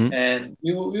 Mm-hmm. And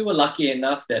we were lucky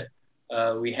enough that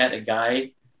we had a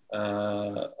guy.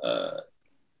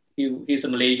 He's a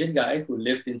Malaysian guy who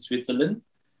lived in Switzerland.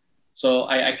 So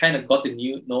I kind of got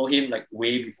to know him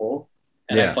way before.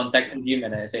 And I contacted him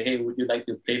and I said, hey, would you like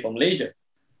to play for Malaysia?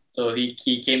 So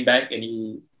he came back and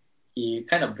he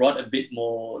kind of brought a bit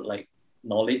more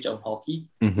knowledge of hockey.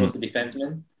 Mm-hmm. He was a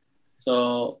defenseman.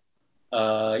 So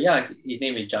yeah, his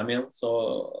name is Jamil. So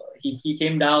he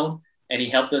came down and he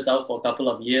helped us out for a couple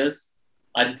of years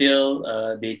until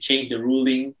they changed the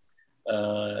ruling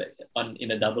uh, in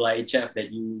the IIHF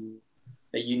that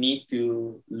you need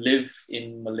to live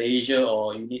in Malaysia,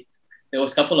 or you need. There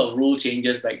was a couple of rule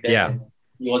changes back then, Yeah. and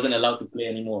he wasn't allowed to play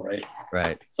anymore, right?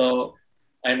 Right. So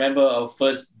I remember our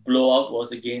first blowout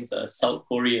was against South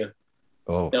Korea.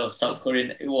 Oh, That was South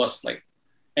Korean. It was like,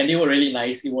 and they were really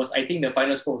nice. It was, I think the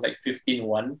final score was like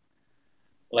 15-1.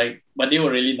 Like, but they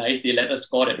were really nice. They let us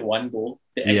score at one goal.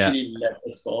 They Yeah. actually let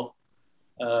us score.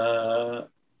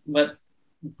 But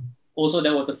also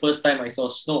that was the first time I saw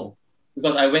snow,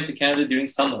 because I went to Canada during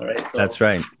summer, right? So that's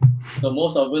right. so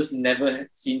most of us never had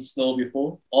seen snow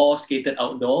before or skated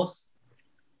outdoors.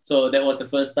 So that was the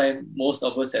first time most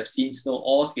of us have seen snow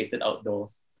or skated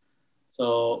outdoors.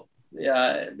 So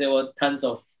yeah, there were tons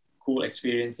of cool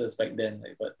experiences back then.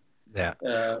 Like, but Yeah.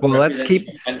 Well,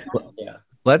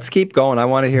 let's keep going. I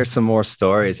want to hear some more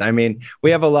stories. I mean,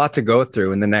 we have a lot to go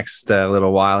through in the next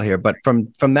little while here, but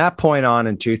from that point on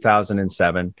in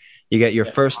 2007, you get your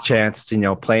first chance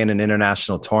to, play in an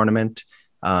international tournament.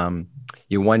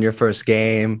 You won your first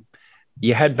game.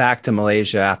 You head back to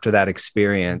Malaysia after that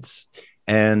experience.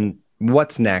 And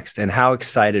what's next? And how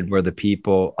excited were the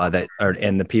people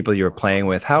and the people you were playing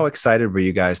with? How excited were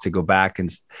you guys to go back and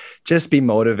just be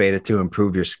motivated to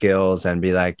improve your skills and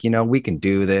be like, we can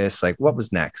do this? Like, what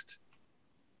was next?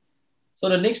 So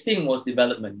the next thing was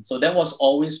development. So that was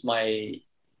always my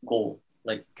goal,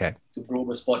 like to grow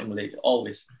the sport in Malaysia,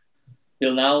 always.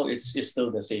 Till now, it's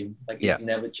still the same. Like, it's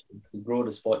never changed, to grow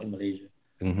the sport in Malaysia.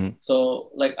 Mm-hmm. So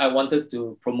like, I wanted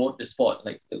to promote the sport,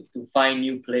 like to find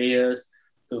new players,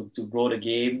 to grow the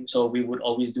game. So we would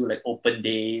always do like open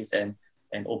days and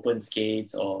open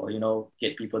skates, or,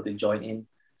 get people to join in,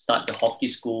 start the hockey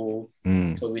school.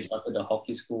 So we started the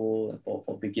hockey school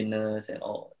for beginners and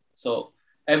all. So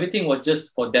everything was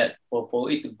just for that,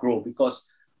 for it to grow, because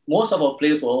most of our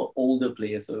players were all older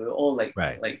players. So we were all like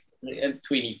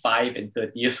 25 and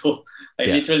 30 years old. Like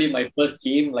literally my first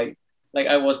game, like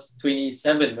I was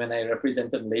 27 when I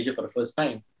represented Malaysia for the first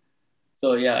time.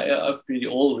 So yeah, I'm pretty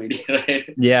old already, right?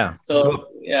 Yeah. So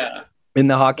yeah. In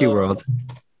the hockey world.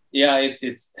 Yeah,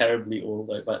 it's terribly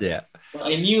old, but yeah. But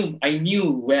I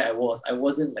knew where I was. I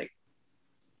wasn't like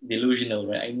delusional,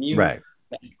 right? I knew that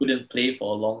I couldn't play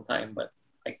for a long time, but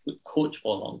I could coach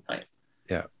for a long time.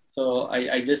 Yeah. So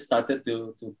I just started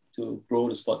to grow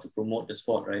the sport, to promote the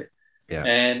sport, right? Yeah.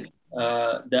 And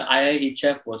the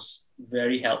IIHF was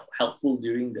very helpful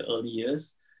during the early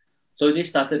years. So they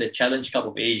started the Challenge Cup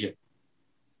of Asia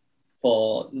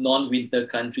for non-winter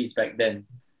countries back then.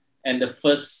 And the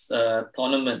first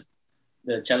tournament,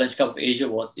 the Challenge Cup of Asia,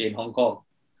 was in Hong Kong.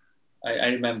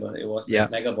 I remember it was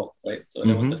Megabox, right? So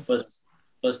that was the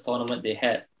first tournament they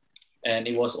had. And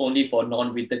it was only for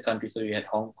non-winter countries. So you had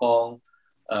Hong Kong,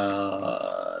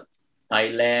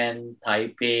 Thailand,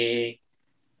 Taipei,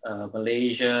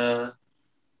 Malaysia.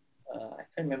 I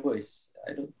can't remember I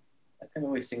can't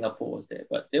remember if Singapore was there,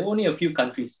 but there were only a few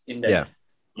countries in there.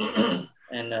 Yeah.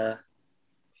 And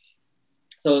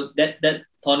so that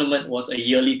tournament was a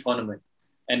yearly tournament,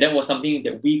 and that was something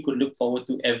that we could look forward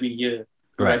to every year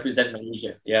to represent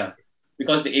Malaysia. Yeah,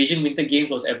 because the Asian Winter Games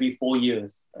was every 4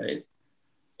 years, right?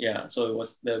 Yeah, so it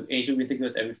was the Asian Winter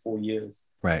Games every 4 years.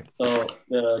 Right. So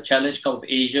the Challenge Cup of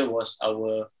Asia was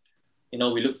our,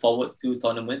 we look forward to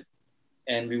tournament,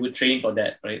 and we would train for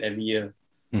that, right, every year.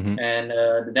 Mm-hmm. And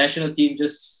the national team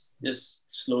just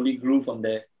slowly grew from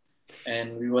there,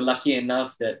 and we were lucky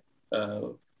enough that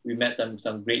we met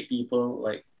some great people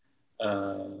like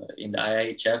in the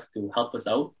IIHF to help us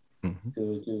out,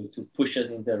 to push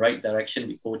us in the right direction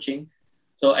with coaching.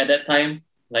 So at that time,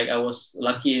 like, I was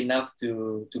lucky enough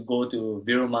to go to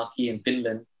Virumaki in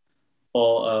Finland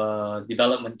for a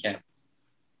development camp,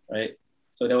 right?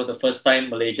 So that was the first time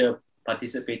Malaysia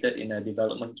participated in a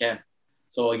development camp.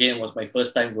 So again, it was my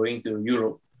first time going to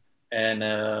Europe and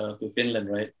to Finland,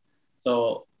 right?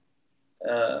 So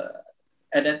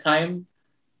at that time,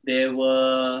 there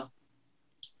were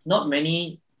not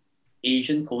many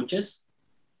Asian coaches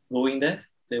going there.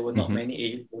 There were not many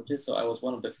Asian coaches, so I was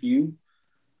one of the few.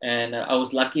 And I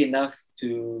was lucky enough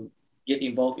to get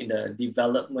involved in the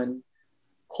development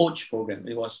coach program.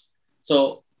 It was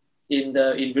so in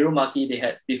Virumaki, they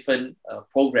had different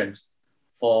programs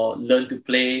for learn to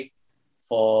play,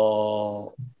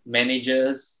 for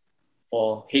managers,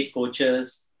 for head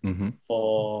coaches,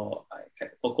 for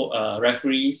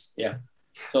referees. Yeah.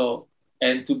 So,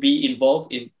 and to be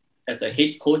involved as a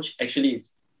head coach actually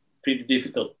is pretty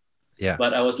difficult. Yeah.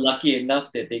 But I was lucky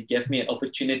enough that they gave me an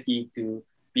opportunity to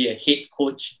be a head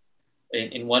coach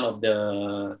in one of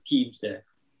the teams there.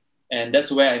 And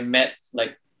that's where I met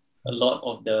like a lot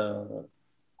of the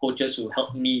coaches who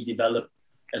helped me develop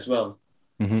as well.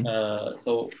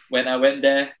 So when I went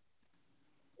there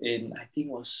in, I think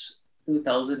it was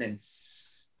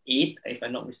 2008, if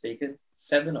I'm not mistaken,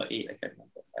 7 or 8, I can't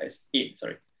remember. I was 8,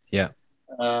 sorry. Yeah.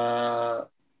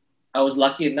 I was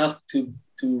lucky enough to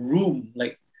room,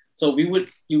 like, so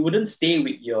you wouldn't stay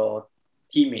with your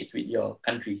teammates, with your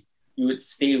country. You would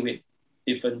stay with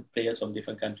different players from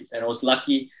different countries. And I was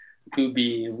lucky to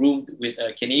be roomed with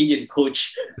a Canadian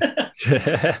coach,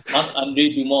 Marc-Andre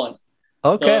Dumont.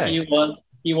 Okay. So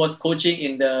he was coaching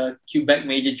in the Quebec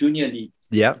Major Junior League.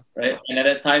 Yeah. Right. And at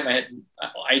that time I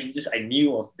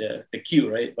knew of the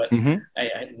Q, right? But I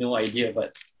had no idea.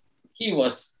 But he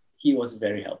was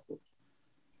very helpful.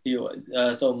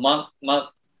 So Mark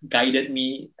guided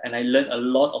me, and I learned a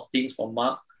lot of things from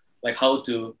Mark, like how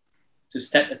to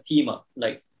set a team up,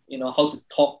 like, you know, how to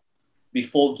talk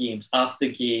before games, after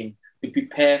game, to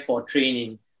prepare for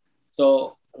training.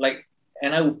 So like,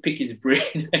 and I would pick his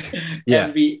brain.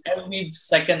 Every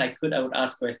second I would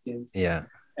ask questions. Yeah.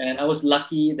 And I was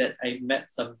lucky that I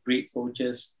met some great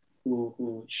coaches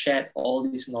who shared all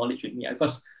this knowledge with me,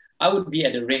 because I would be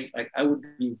at the rink, like I would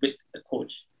be with the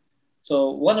coach.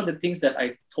 So one of the things that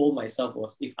I told myself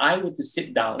was, if I were to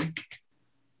sit down,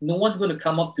 no one's going to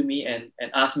come up to me and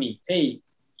ask me, "Hey,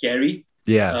 Gary,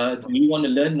 do you want to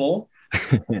learn more?"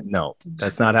 No,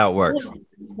 that's not how it works.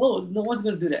 No one's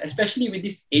going to do that, especially with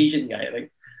this Asian guy.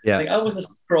 Like I was a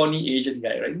scrawny Asian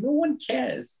guy, right? No one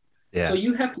cares. Yeah. So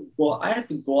I had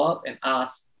to go out and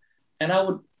ask, and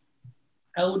I'll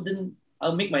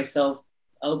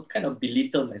kind of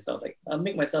belittle myself. Like, I'll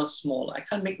make myself small. I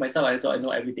can't make myself, I thought I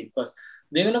know everything, because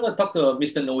they're not going to talk to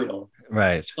Mr. Know-it-all.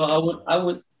 Right. So I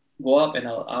would go up and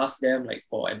I'll ask them like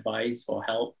for advice, for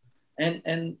help.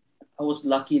 And I was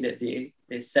lucky that they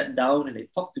sat down and they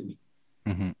talked to me.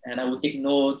 And I would take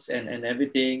notes and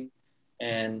everything.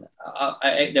 And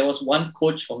there was one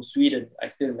coach from Sweden, I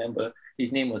still remember.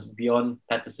 His name was Bjorn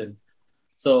Patterson.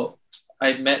 So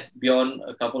I met Bjorn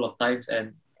a couple of times,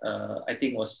 and I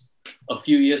think it was a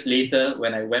few years later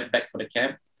when I went back for the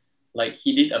camp, like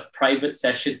he did a private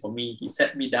session for me. He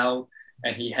sat me down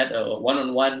and he had a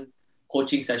one-on-one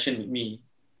coaching session with me.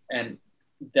 And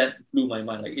that blew my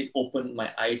mind. Like, it opened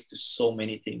my eyes to so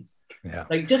many things. Yeah.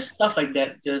 Like just stuff like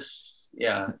that.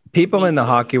 People in the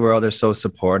hockey world are so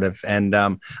supportive. And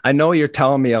I know you're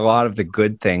telling me a lot of the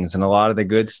good things and a lot of the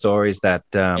good stories that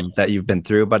you've been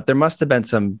through, but there must have been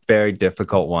some very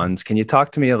difficult ones. Can you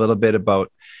talk to me a little bit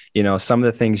about, you know, some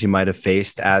of the things you might have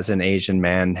faced as an Asian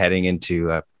man heading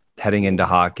into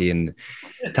hockey, and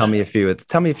tell me a few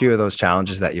of those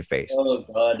challenges that you faced? Oh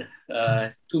God,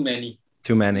 too many.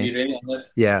 Too many. To be really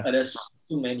honest, there's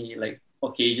too many like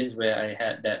occasions where I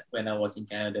had that when I was in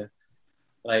Canada.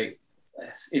 Like,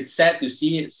 it's sad to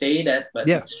say that, but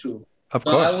it's true. Of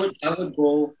course. I would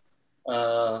go.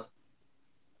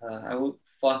 I would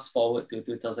fast forward to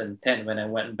 2010 when I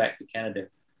went back to Canada,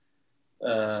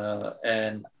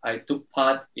 and I took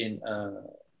part in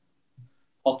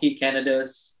Hockey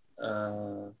Canada's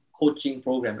coaching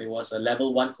program. It was a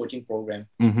level 1 coaching program,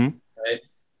 right?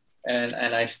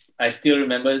 And I still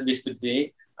remember this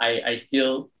today. I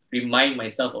still remind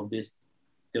myself of this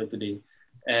till today.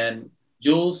 And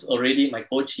Jules, already my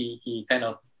coach, he kind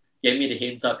of gave me the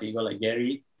hints up. He go like,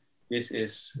 "Gary, this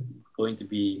is going to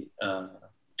be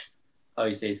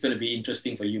it's going to be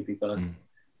interesting for you, because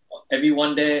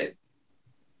everyone there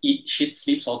eat, shit,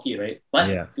 sleeps hockey, right?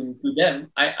 But to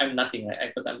them, I'm nothing,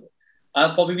 right? Because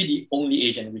I'll probably be the only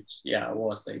Asian, which I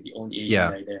was like the only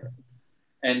Asian guy there.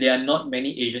 And there are not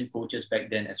many Asian coaches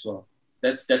back then as well.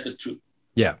 That's the truth.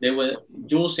 Yeah.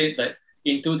 Jules said that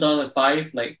in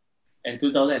 2005, like, and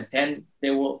 2010,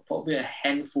 there were probably a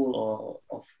handful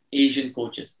of Asian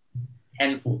coaches.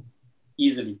 Handful.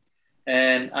 Easily.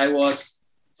 And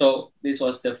this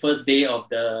was the first day of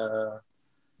the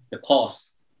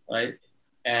course, right?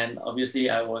 And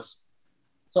obviously I was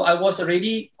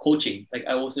already coaching. Like,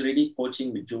 I was already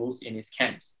coaching with Jules in his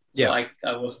camps. So I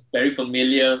was very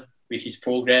familiar with his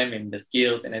program and the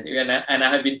skills and everything. And I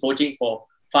have been coaching for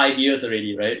 5 years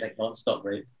already, right? Like, nonstop,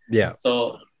 right? Yeah.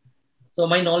 So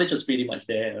my knowledge was pretty much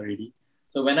there already.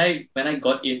 So when I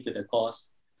got into the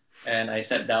course and I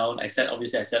sat down, I sat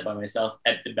by myself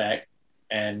at the back,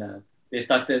 and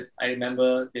I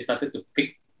remember they started to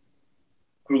pick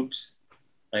groups,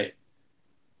 right?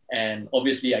 And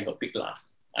obviously I got picked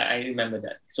last. I remember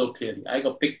that so clearly. I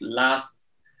got picked last,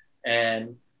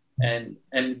 and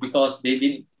because they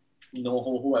didn't know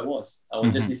who I was. I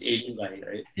was just this Asian guy,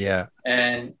 right? Yeah.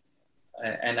 And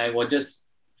I was just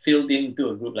filled into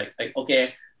a group, like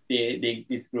okay,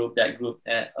 this group, that group.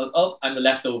 Oh, I'm the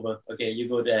leftover. Okay, you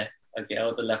go there. Okay, I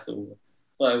was the leftover.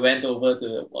 So I went over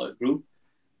to a group,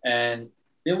 and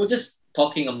they were just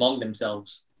talking among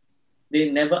themselves. They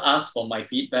never asked for my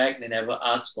feedback. They never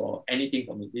asked for anything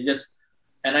from me. They just,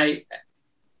 and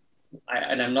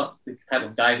I'm not the type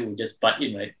of guy who would just butt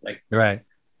in, right? Like, Right.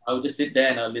 I would just sit there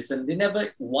and I'll listen. They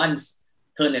never once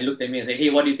turned and looked at me and say, "Hey,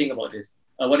 what do you think about this?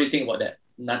 What do you think about that?"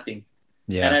 Nothing.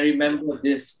 And I Yeah. remember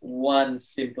this one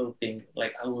simple thing,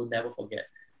 like I will never forget.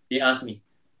 They asked me,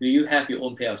 "Do you have your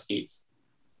own pair of skates?"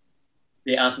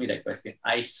 They asked me that question.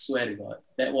 I swear to God,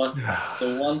 that was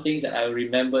the one thing that I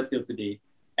remember till today.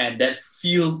 And that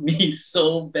fueled me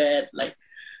so bad. Like,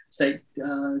 it's like,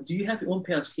 do you have your own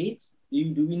pair of skates?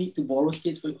 Do we need to borrow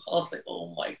skates for your house? Like,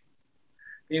 oh my,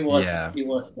 Yeah. it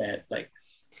was bad. Like,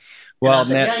 and I Well, was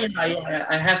like, man, yeah,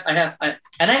 I have,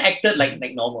 and I acted like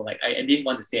normal. Like, I didn't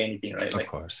want to say anything, right? of Like,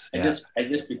 course. I Yeah.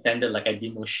 just pretended like I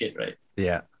didn't know shit, right?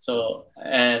 Yeah. So,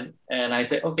 and I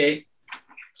said, okay.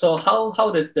 So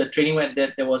how the training went?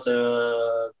 That there was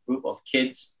a group of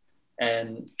kids,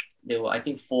 and there were, I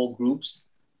think, 4 groups.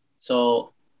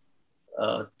 So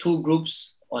 2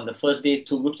 groups on the first day,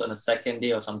 2 groups on the second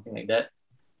day, or something like that.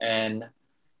 And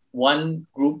one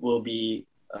group will be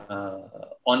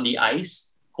on the ice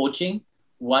coaching.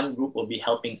 One group will be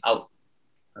helping out,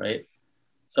 right?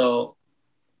 So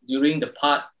during the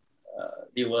part,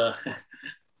 they were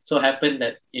so happened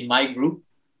that in my group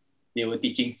they were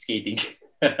teaching skating,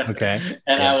 Okay.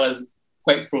 and Yeah. I was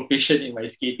quite proficient in my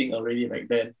skating already back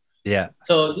then. Yeah.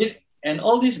 So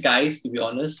all these guys, to be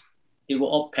honest, they were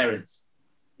all parents.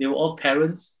 They were all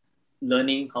parents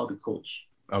learning how to coach.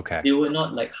 Okay. They were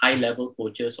not like high level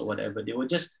coaches or whatever. They were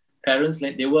just parents.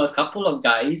 Like, there were a couple of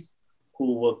guys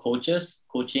who were coaches,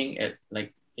 coaching at,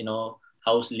 like,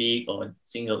 house league or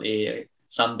single A,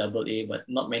 some double A, but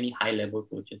not many high level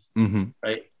coaches, Mm-hmm.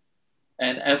 right?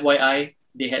 And FYI,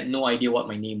 they had no idea what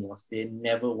my name was. They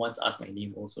never once asked my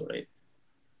name also, right?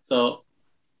 So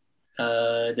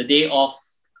the day off,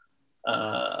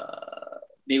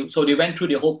 they went through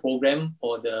the whole program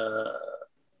for the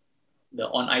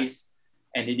on ice,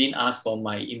 and they didn't ask for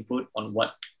my input on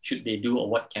what should they do or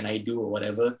what can I do or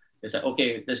whatever. They said,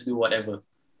 okay, let's do whatever.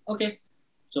 Okay.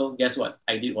 So guess what?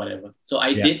 I did whatever. So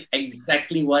I did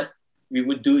exactly what we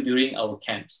would do during our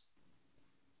camps.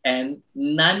 And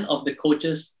none of the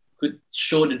coaches could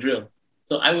show the drill.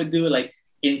 So I would do like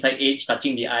inside edge,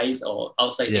 touching the ice, or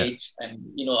outside edge, and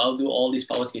I'll do all this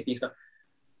power skating stuff.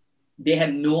 They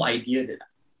had no idea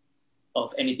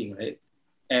of anything, right?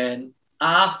 And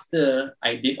after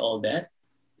I did all that,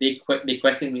 they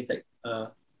questioned me. It's like,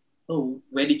 oh,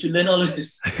 where did you learn all of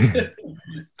this?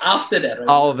 After that, right?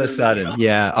 All of a sudden,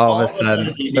 all of a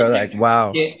sudden, they're like,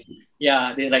 wow.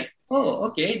 Yeah, they're like, oh,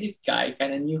 okay, this guy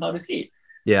kind of knew how to skate.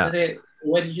 Yeah. I say,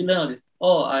 where did you learn all this?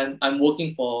 Oh, I'm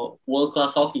working for World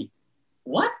Class Hockey.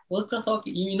 What? World Class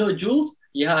Hockey? You know Jules?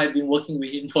 Yeah, I've been working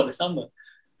with him for the summer.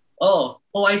 Oh,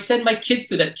 I sent my kids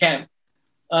to that camp.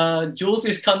 Jules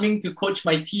is coming to coach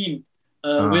my team.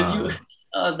 Will you?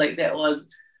 Like, that was.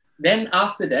 Then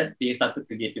after that, they started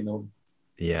to get to know me.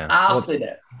 Yeah. After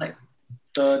that, like,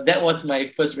 so that was my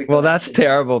first recollection. Well, that's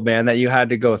terrible, man, that you had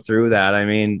to go through that. I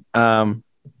mean,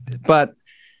 but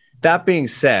that being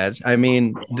said, I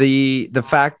mean, the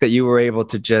fact that you were able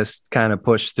to just kind of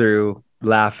push through,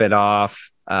 laugh it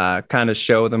off, kind of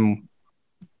show them,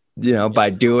 by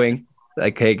doing,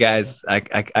 like, hey guys, I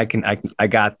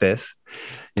got this.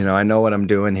 I know what I'm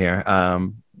doing here.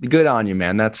 Good on you,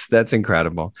 man. That's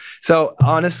incredible. So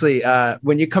honestly,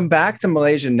 when you come back to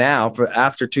Malaysia now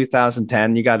after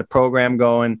 2010, you got a program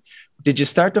going. Did you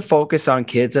start to focus on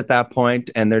kids at that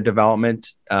point and their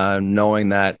development, knowing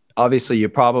that obviously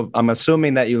I'm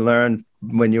assuming that you learned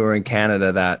when you were in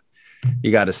Canada that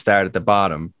you got to start at the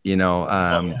bottom,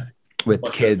 with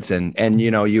kids, sure. and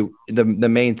the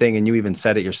main thing, and you even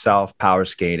said it yourself, power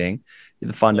skating,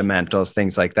 the fundamentals,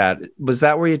 things like that. Was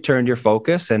that where you turned your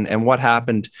focus, and what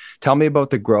happened? Tell me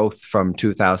about the growth from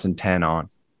 2010 on.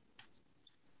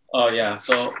 Oh yeah.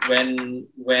 So when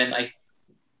I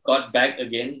got back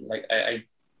again, like I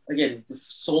again, the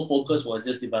sole focus was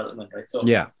just development, right? So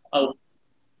yeah,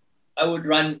 I would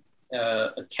run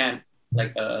a camp,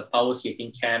 like a power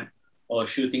skating camp or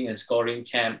shooting and scoring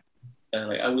camp.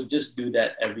 Like, I would just do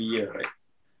that every year, right?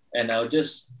 And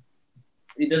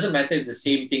it doesn't matter if the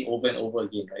same thing over and over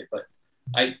again, right? But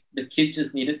the kids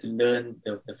just needed to learn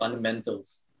the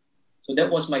fundamentals. So that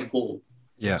was my goal.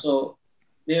 Yeah. So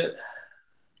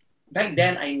back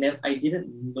then, I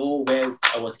didn't know where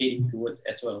I was heading towards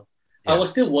as well. Yeah. I was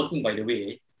still working, by the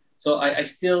way. So I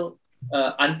still,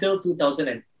 until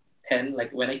 2010,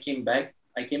 like when I came back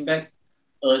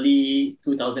early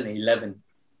 2011,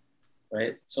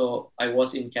 right? So I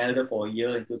was in Canada for a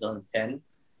year in 2010.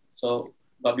 So,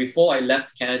 but before I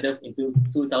left Canada into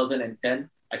 2010,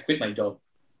 I quit my job.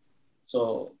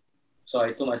 So, so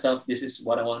I told myself, this is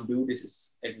what I want to do. This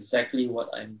is exactly what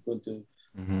I'm going to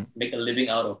Mm-hmm. make a living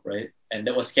out of, right? And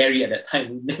that was scary at that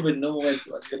time. You never know what's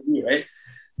going to be, right?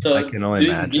 I So can only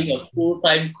being imagine. a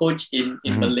full-time coach in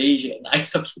Mhm. Malaysia, an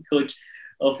ice hockey coach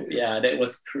that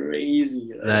was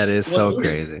crazy, right? That is It was so a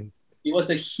risk. crazy. It was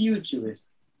a huge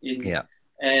risk. Yeah.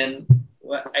 And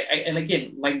and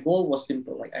again, my goal was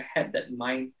simple. Like I had that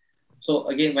mind. So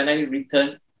again, when I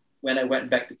went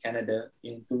back to Canada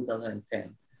in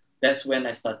 2010, that's when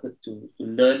I started to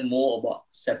learn more about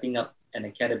setting up an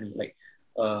academy, like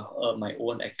my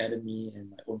own academy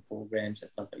and my own programs and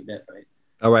stuff like that, right?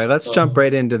 All right, let's So jump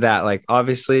right into that. Like,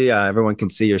 obviously, everyone can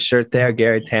see your shirt there,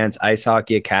 Gary Tan's Ice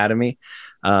Hockey Academy.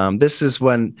 This is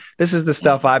the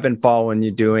stuff I've been following you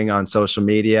doing on social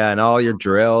media and all your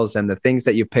drills and the things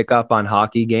that you pick up on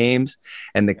hockey games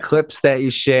and the clips that you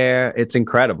share. It's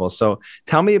incredible. So,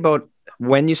 tell me about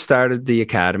when you started the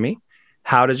academy.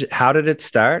 How did it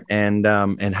start, and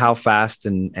how fast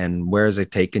and where has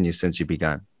it taken you since you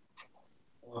begun?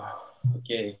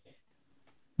 okay,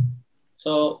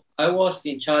 so I was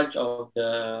in charge of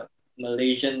the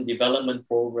Malaysian development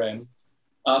program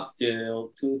up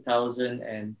till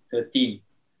 2013.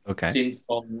 Okay. Since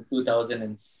from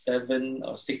 2007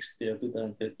 or 6 till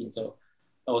 2013. So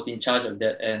I was in charge of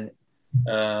that, and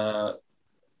uh,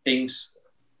 things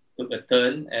took a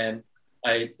turn, and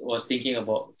I was thinking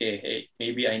about, okay, hey,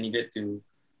 maybe I needed to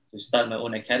start my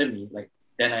own academy. Like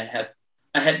then I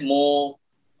had more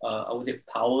I would say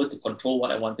power to control what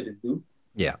I wanted to do.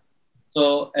 Yeah.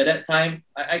 So at that time,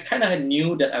 I kind of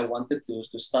knew that I wanted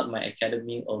to start my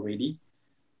academy already,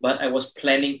 but I was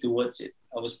planning towards it.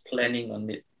 I was planning on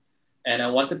it, and I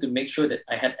wanted to make sure that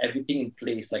I had everything in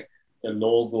place, like the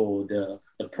logo,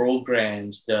 the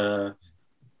programs, the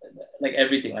like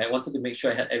everything. I wanted to make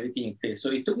sure I had everything in place. So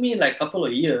it took me like a couple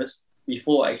of years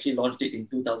before I actually launched it in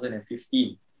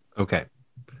 2015. Okay.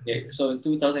 Okay, so in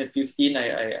 2015,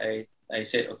 I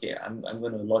said, okay, I'm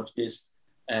going to launch this,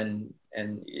 and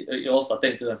it all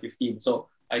started in 2015. So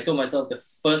I told myself the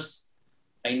first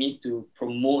I need to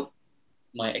promote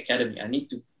my academy. I need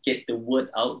to get the word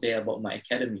out there about my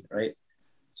academy, right?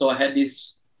 So I had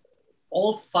this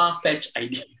all far-fetched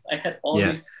ideas. I had all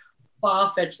Yeah. these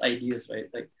far-fetched ideas, right?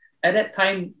 Like at that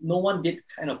time, no one did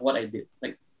kind of what I did.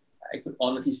 Like I could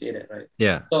honestly say that, right?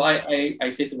 Yeah. So I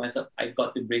said to myself, I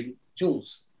got to bring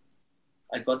Jules.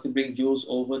 I got to bring Jules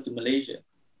over to Malaysia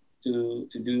to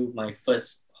do my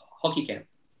first hockey camp.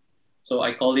 So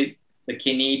I call it the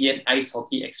Canadian Ice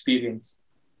Hockey Experience.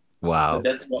 So Wow.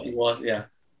 that's what it was, yeah.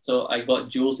 So I got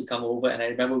Jules to come over, and I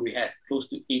remember we had close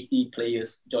to 80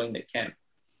 players join the camp.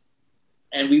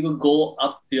 And we would go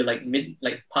up to like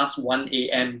past 1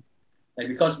 a.m. Like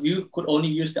because we could only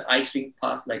use the ice rink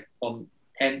past like from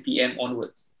 10 p.m.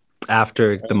 onwards.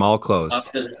 After the Right? mall closed.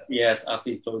 After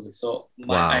it closes. So I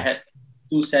Wow. had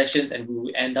 2 sessions, and we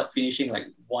would end up finishing like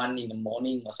 1 in the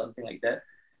morning or something like that.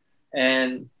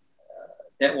 And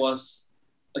that was,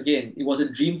 again, it was a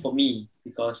dream for me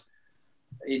because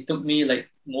it took me like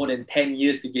more than 10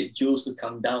 years to get Jules to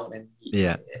come down, and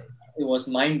Yeah. it was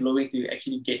mind blowing to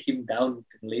actually get him down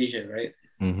to Malaysia, right?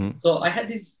 Mm-hmm. So I had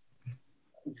this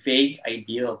vague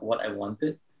idea of what I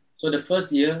wanted. So the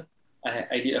first year,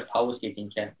 I did a power skating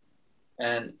camp.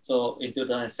 And so in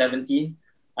 2017,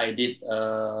 I did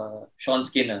Sean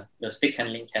Skinner, the stick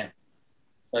handling camp.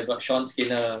 So I got Sean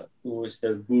Skinner, who is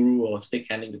the guru of stick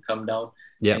handling, to come down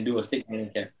Yeah. and do a stick handling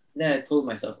camp. Then I told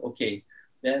myself, okay,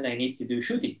 then I need to do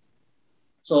shooting.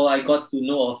 So I got to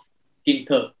know of Tim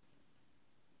Turk.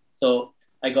 So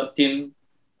I got Tim,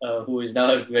 who is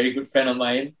now a very good friend of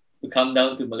mine, to come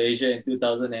down to Malaysia in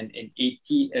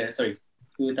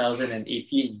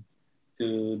 2018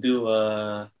 to do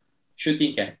a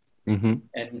shooting camp. Mm-hmm.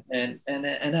 And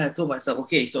I told myself,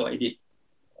 okay, so I did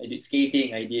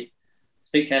skating, I did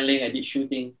stick handling, I did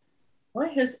shooting. Why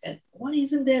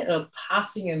isn't there a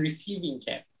passing and receiving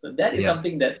camp? So that is Yeah.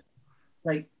 something that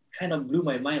like kind of blew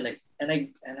my mind. Like, and I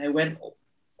went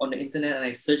on the internet and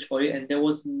I searched for it, and there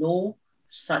was no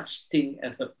such thing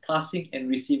as a passing and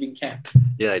receiving camp.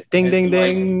 Yeah. Like, ding, And ding, so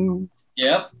ding.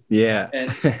 Yep. Yeah. And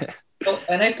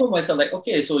and I told myself, like,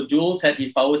 okay, so Jules had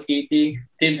his power skating,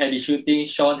 Tim had his shooting,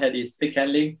 Sean had his stick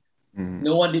handling. Mhm.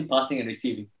 No one did passing and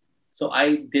receiving. So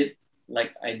I did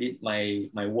my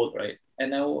work, right?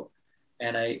 And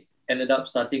I ended up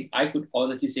starting, I could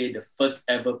honestly say, the first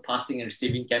ever passing and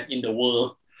receiving camp in the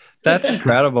world. That's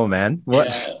incredible, man. What?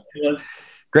 Yeah,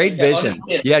 Great Yeah, vision.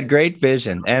 honestly, You had great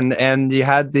vision, and you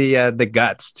had the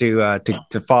guts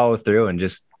to follow through and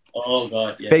just oh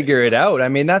God, yeah, it figure it out. I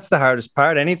was. mean, that's the hardest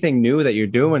part. Anything new that you're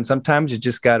doing, sometimes you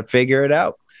just got to figure it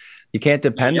out. You can't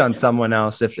depend Yeah, on someone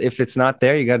else. If it's not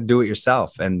there, you got to do it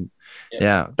yourself. And yeah.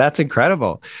 yeah, that's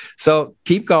incredible. So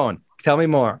keep going. Tell me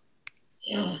more.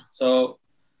 So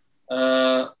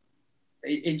uh,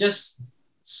 it just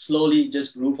slowly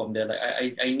just grew from there.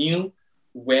 Like I knew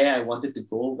where I wanted to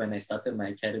go when I started my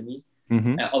academy.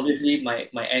 Mm-hmm. Obviously,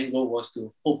 my end goal was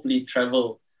to hopefully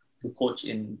travel to coach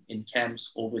in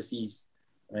camps overseas,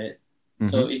 right? Mm-hmm.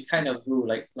 So it kind of grew.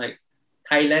 Like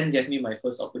Thailand gave me my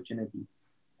first opportunity.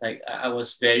 Like I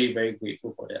was very very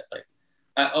grateful for that. Like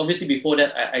obviously before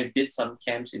that I did some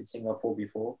camps in Singapore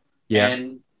before, Yeah.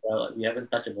 and well, we haven't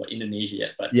touched about Indonesia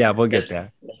yet, but Yeah, we'll get that's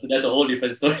there. that's a whole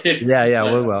different story. Yeah, yeah,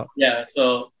 we But will. yeah,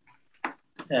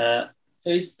 uh, so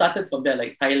it started from there.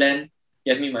 Like Thailand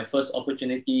gave me my first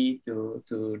opportunity to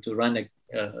run a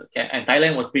camp, and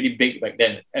Thailand was pretty big back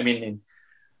then. I mean,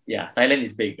 yeah, Thailand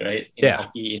is big, right? In Yeah.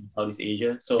 hockey in Southeast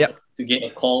Asia. So Yep. to get a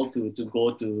call to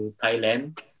go to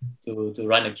Thailand to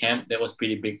run a camp, that was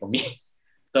pretty big for me.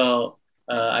 So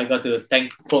I got to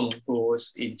thank Pung, who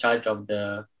was in charge of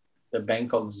the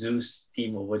Bangkok Zeus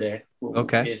team over there, who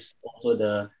Okay. is also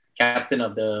the captain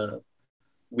of the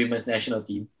women's national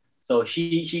team. So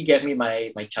she gave me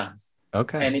my chance,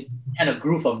 Okay. and it kind of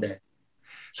grew from there.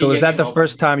 So She was gave me that an the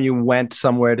first opportunity. time you went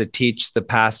somewhere to teach the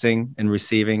passing and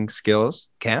receiving skills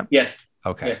camp? Yes,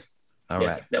 Okay. yes, All yes.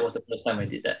 right. That was the first time I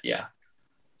did that. Yeah.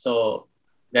 So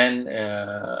then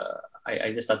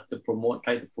I just started to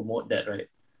try to promote that, right?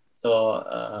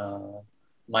 So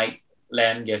Mike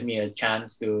Lam gave me a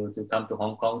chance to come to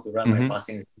Hong Kong to run my Mm-hmm.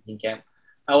 passing and receiving camp.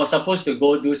 I was supposed to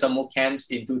go do some more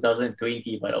camps in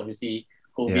 2020, but obviously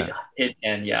COVID Yeah. hit,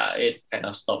 and yeah, it kind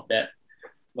of stopped that.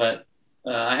 But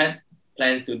I had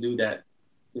plans to do that,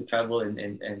 to travel and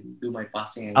do my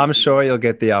passing and I'm receiving. sure you'll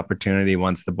get the opportunity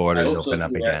once the I borders hope so open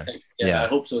up too, right? again. Like, yeah, I Yeah.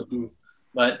 hope so too.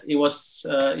 But it was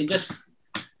it just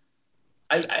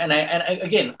I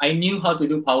again I knew how to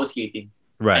do power skating,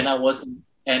 and Right. I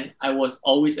was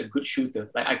always a good shooter.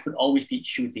 Like I could always teach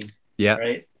shooting, Yeah.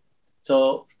 right?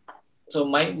 So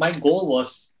my goal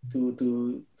was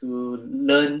to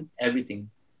learn everything,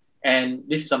 and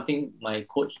this is something my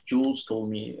coach Jules told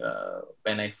me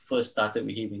when I first started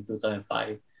with him in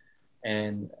 2005,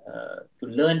 and to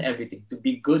learn everything, to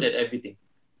be good at everything,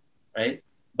 right?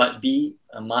 But be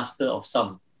a master of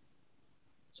some.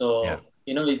 Yeah. So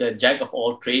the jack of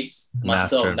all trades, master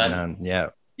Master of of none. none. Yeah.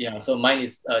 Yeah. So mine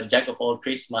is jack of all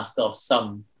trades, master of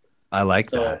some. I like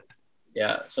So that.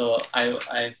 yeah. So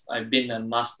I've been a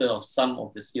master of some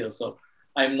of the skills. So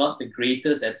I'm not the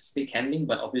greatest at stick handling,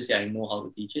 but obviously I know how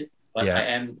to teach it. But I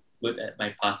Yeah. am good at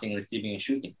my passing, receiving, and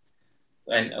shooting.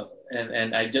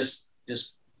 And I just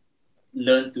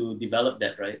learned to develop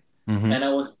that, right? Mm-hmm. And I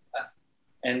was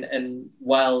and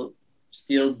while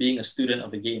still being a student of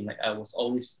the game, like I was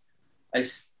always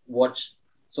watched.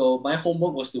 So my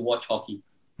homework was to watch hockey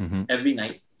Mm-hmm. every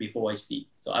night before I sleep.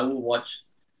 So I will watch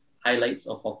highlights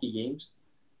of hockey games,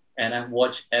 and I've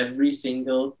watched every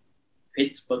single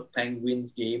Pittsburgh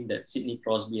Penguins game that Sidney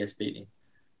Crosby has played in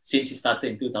since he started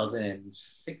in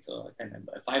 2006, or I can't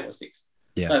remember, 5 or 6. So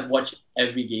Yeah. I've watched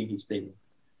every game he's played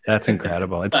That's in.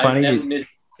 incredible. It's So I've never funny. missed.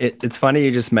 It's funny you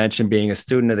just mentioned being a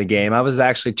student of the game. I was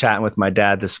actually chatting with my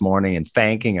dad this morning and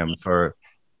thanking him for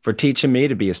teaching me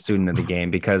to be a student of the game,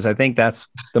 because I think that's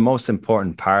the most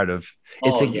important part of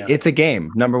Oh yeah, it's a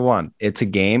game. Number one, it's a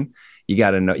game.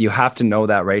 You have to know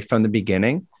that right from the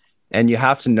beginning. And you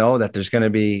have to know that there's going to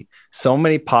be so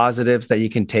many positives that you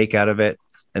can take out of it.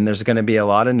 And there's going to be a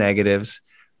lot of negatives.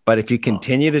 But if you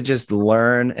continue to just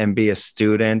learn and be a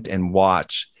student and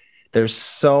watch, there's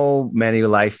so many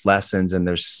life lessons and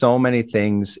there's so many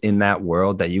things in that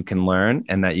world that you can learn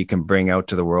and that you can bring out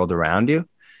to the world around you.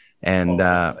 And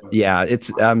yeah,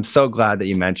 I'm so glad that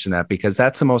you mentioned that, because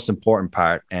that's the most important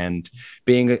part. And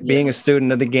being a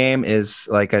student of the game is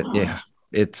like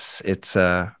it's it's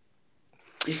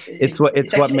what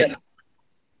actually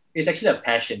it's actually a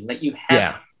passion. Like you have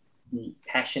yeah. to be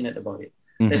passionate about it.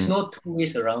 There's Mm-hmm. no two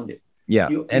ways around it. Yeah.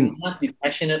 You And must be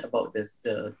passionate about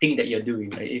the thing that you're doing.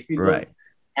 Right? If you don't right.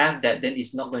 have that, then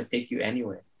it's not going to take you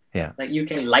anywhere. Yeah. Like you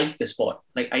can like the sport.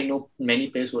 Like I know many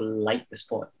players will like the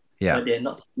sport, Yeah. but they're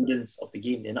not students of the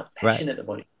game. They're not Right. passionate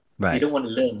about it. They Right. don't want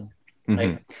to learn. Mm-hmm.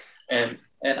 Right? And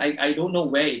I don't know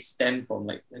where it stemmed from.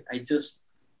 Like I just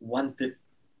wanted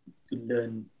to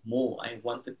learn more. I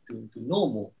wanted to know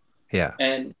more. Yeah.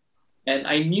 And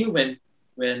I knew when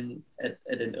at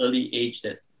an early age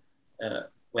that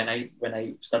when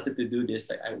I started to do this,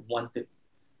 like I wanted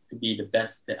to be the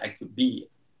best that I could be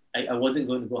I wasn't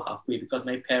going to go halfway because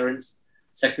my parents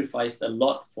sacrificed a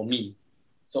lot for me.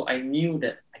 So I knew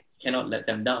that I cannot let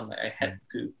them down. Like, I had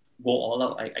to go all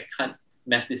out. I can't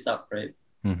mess this up, right?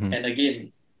 Mm-hmm. And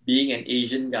again, being an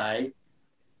Asian guy,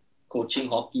 coaching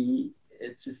hockey,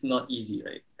 it's just not easy,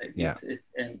 right? Like Yeah.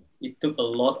 And it took a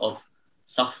lot of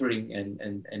suffering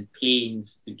and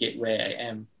pains to get where I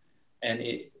am. And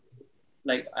it,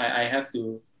 like I have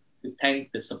to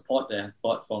thank the support that I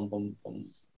got from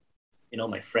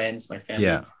my friends, my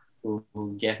family,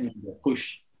 who gave me the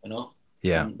push,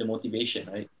 the motivation,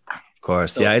 right? Of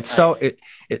course. So yeah.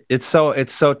 It's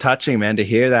so touching, man, to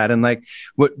hear that. And like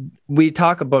what we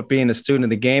talk about being a student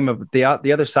of the game, of the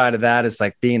other side of that is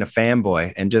like being a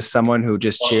fanboy and just someone who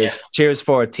just cheers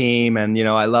for a team. And,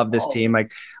 I love this team.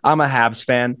 Like I'm a Habs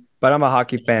fan, but I'm a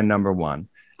hockey fan number one.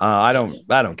 I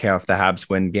don't care if the Habs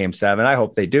win Game 7. I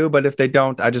hope they do, but if they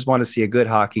don't, I just want to see a good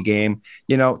hockey game,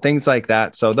 things like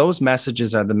that. So those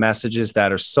messages are the messages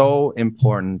that are so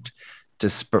important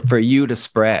for you to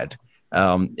spread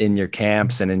in your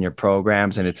camps and in your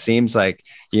programs. And it seems like,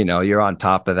 you're on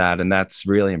top of that, and that's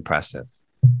really impressive.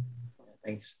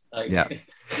 Thanks.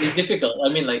 It's difficult. I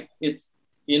mean, like it's,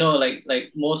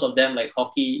 like most of them, like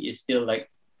hockey is still like,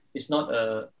 it's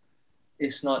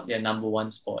not their number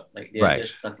one sport. Like they're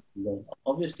just starting to learn.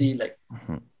 Obviously, like,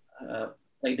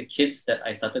 like the kids that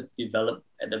I started to develop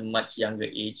at a much younger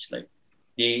age, like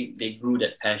they grew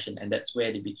that passion, and that's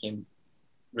where they became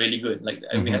really good. Like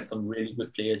we have some really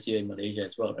good players here in Malaysia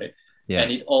as well, right? Yeah.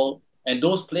 And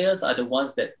those players are the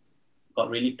ones that got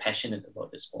really passionate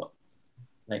about the sport.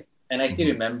 Like, and I still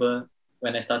remember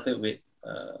when I started with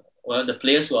the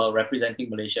players who are representing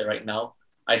Malaysia right now.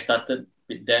 I started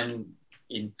with them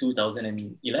in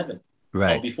 2011,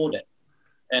 or before that,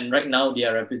 and right now they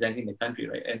are representing the country,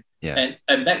 right?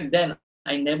 And back then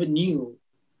I never knew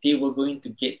they were going to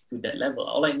get to that level.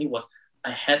 All I knew was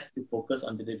I had to focus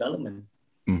on the development.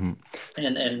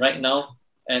 And right now,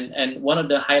 and one of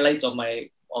the highlights of my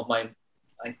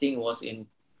I think it was in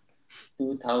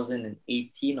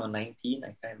 2018 or 19, I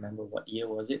can't remember what year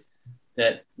was it,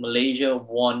 that Malaysia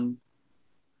won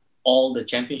all the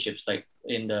championships, like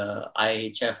in the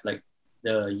IHF, like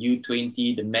the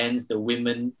U20, the men's, the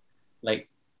women, like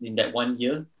in that 1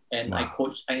 year. And I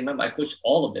remember I coached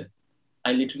all of them.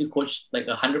 I literally coached like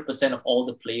 100% of all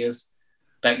the players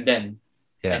back then.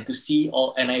 And to see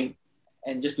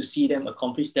just to see them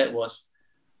accomplish that was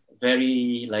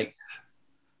very like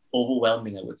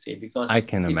overwhelming, I would say, because I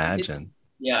can imagine.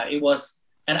 It was,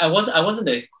 and I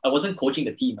wasn't coaching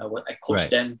the team. I coached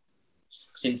them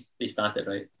since they started,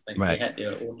 right? Like they had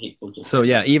their own head coaches. So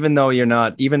even though you're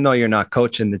not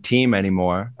coaching the team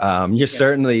anymore, you're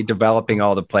certainly developing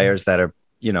all the players that are,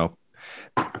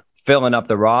 filling up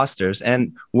the rosters.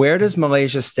 And where does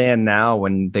Malaysia stand now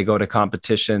when they go to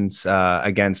competitions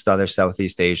against other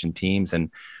Southeast Asian teams,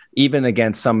 and even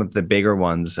against some of the bigger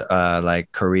ones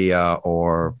like Korea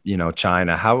or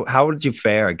China? How did you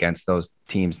fare against those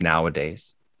teams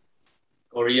nowadays?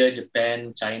 Korea,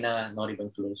 Japan, China, not even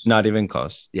close. Not even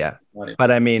close. Yeah. But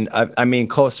I mean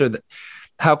closer.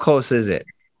 How close is it?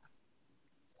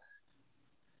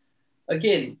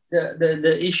 Again,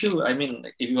 the issue, I mean,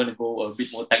 if you want to go a bit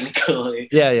more technical,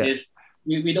 is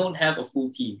we don't have a full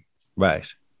team. Right.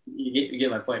 You get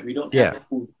my point. We don't have a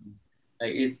full team.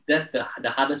 Like the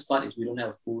hardest part is we don't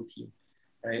have a full team,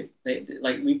 right?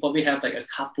 Like we probably have like a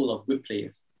couple of good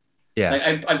players. Yeah.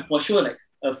 Like I'm for sure, like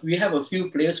if we have a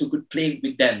few players who could play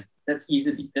with them, that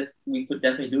we could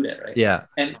definitely do that, right? Yeah.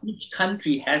 And each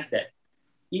country has that.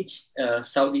 Each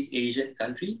Southeast Asian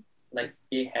country, like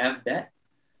they have that.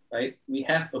 Right, we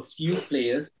have a few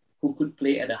players who could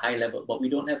play at a high level, but we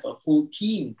don't have a full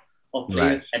team of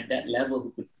players at that level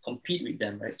who could compete with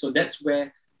them, right? So that's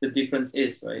where the difference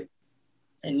is, right?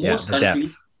 And most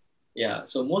countries,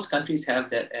 so most countries have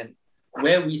that, and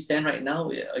where we stand right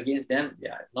now against them,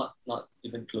 not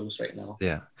even close right now.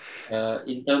 Yeah.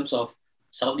 In terms of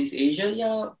Southeast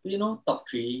Asia, top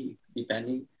 3,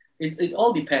 depending. It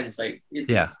all depends. Like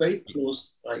it's very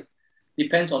close. Like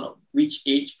depends on which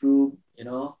age group,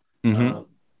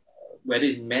 whether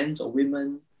it's men's or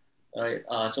women. Right.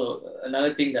 So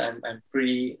another thing that I'm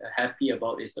pretty happy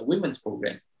about is the women's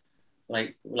program.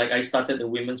 Like I started the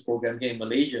women's program here in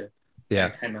Malaysia. Yeah. I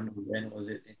can't remember when was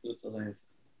it, in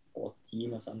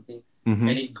 2014 or something. Mm-hmm.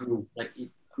 And it grew.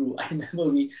 I remember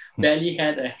we barely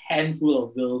had a handful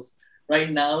of girls. Right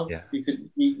now, we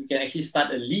can actually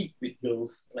start a league with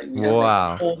girls. Like we have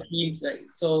like 4 teams.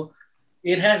 Like so,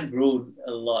 it has grown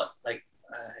a lot. Like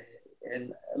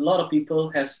and a lot of people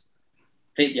have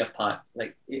played their part.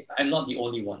 Like I'm not the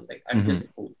only one. Like I'm just a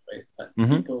coach, right? But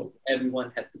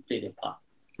everyone had to play their part.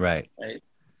 Right.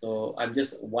 So I'm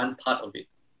just one part of it.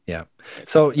 Yeah.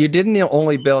 So you didn't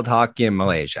only build hockey in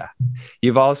Malaysia.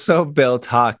 You've also built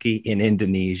hockey in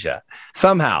Indonesia.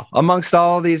 Somehow, amongst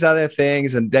all these other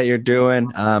things and that you're doing,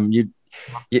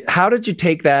 how did you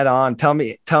take that on? Tell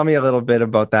me a little bit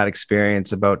about that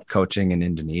experience about coaching in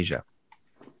Indonesia.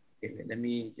 Okay, let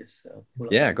me just pull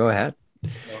up. Yeah, go ahead.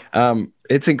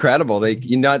 It's incredible.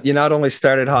 You not only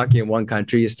started hockey in one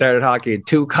country, you started hockey in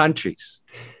two countries.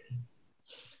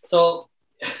 So,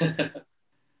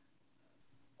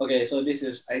 okay, so this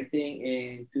is, I think,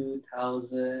 in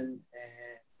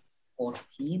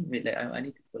 2014. Wait, I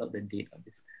need to pull up the date of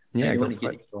this. Yeah, I don't want to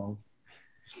get it wrong.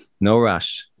 No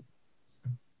rush.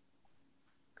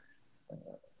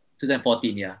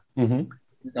 2014, yeah.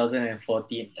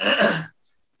 2014.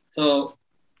 So,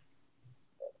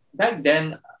 back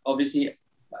then, obviously,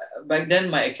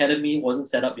 my academy wasn't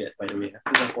set up yet, by the way.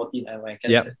 2014, my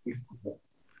academy at 15.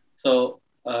 So,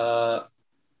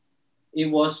 it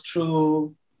was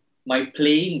through my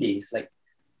playing days. Like,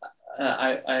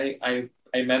 I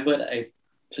remember I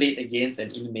played against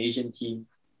an Indonesian team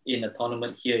in a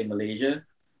tournament here in Malaysia,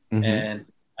 and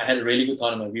I had a really good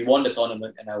tournament. We won the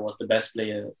tournament, and I was the best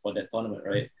player for that tournament,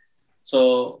 right?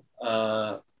 So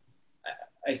I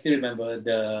still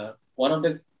remember one of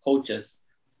the coaches,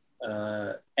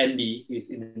 Andy, who's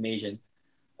Indonesian.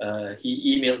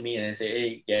 He emailed me and said,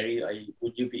 "Hey Gary,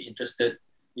 would you be interested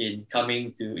in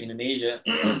coming to Indonesia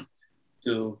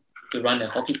to run a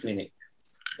hockey clinic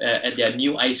at their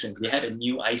new ice rink?" They had a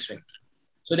new ice rink,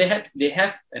 so they have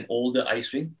an older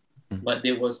ice rink, but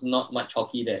there was not much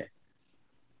hockey there.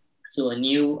 So a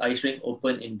new ice rink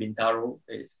opened in Bintaro.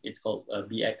 It's called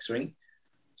BX Rink.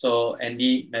 So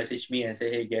Andy messaged me and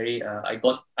said, "Hey Gary, I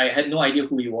had no idea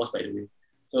who he was, by the way.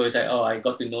 So he's like, oh, I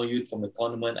got to know you from the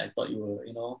tournament. I thought we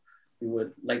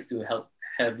would like to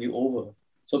have you over."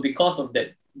 So because of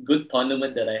that good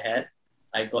tournament that I had,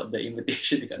 I got the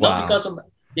invitation to come. Wow. Not because of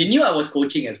they knew I was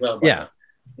coaching as well. But, yeah.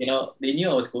 They knew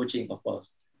I was coaching, of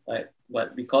course. Right?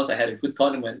 But because I had a good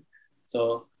tournament,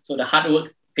 so the hard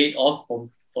work paid off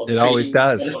from it always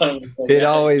does. It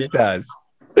always does.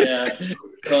 Yeah.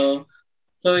 So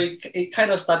it kind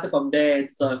of started from there in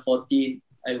 2014.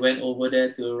 I went over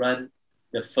there to run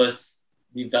the first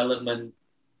development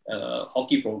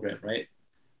hockey program, right?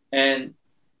 And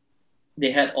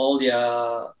they had all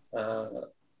their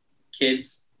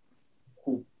kids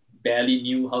who barely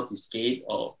knew how to skate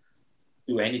or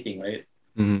do anything, right?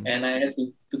 And I had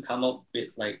to come up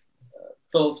with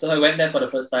so I went there for the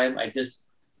first time. I just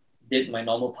did my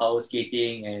normal power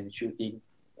skating and shooting,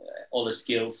 all the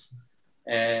skills,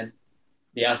 and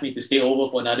they asked me to stay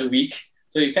over for another week.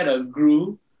 So it kind of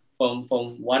grew from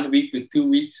 1 week to 2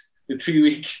 weeks to 3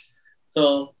 weeks.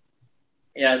 So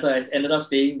yeah, so I ended up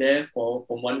staying there from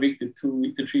 1 week to 2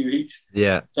 weeks to 3 weeks.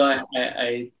 Yeah. So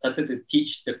I started to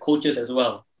teach the coaches as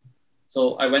well.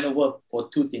 So I went over for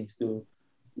two things: to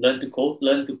learn to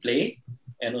learn to play,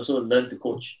 and also learn to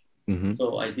coach.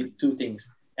 So I did two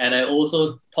things. And I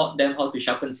also taught them how to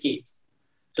sharpen skates.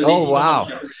 So wow.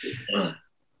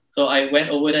 So I went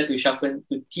over there to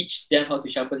teach them how to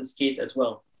sharpen skates as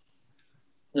well.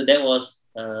 So that was,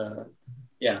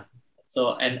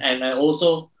 So, and I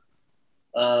also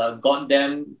got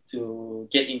them to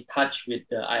get in touch with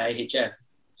the IIHF.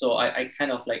 So I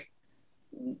kind of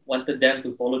wanted them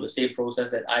to follow the same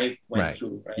process that I went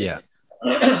through, right? Yeah.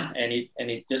 and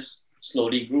it just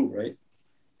slowly grew, right?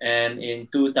 And in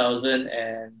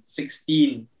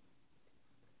 2016,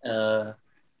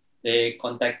 they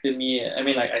contacted me. I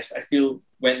mean, I still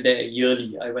went there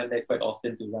yearly. I went there quite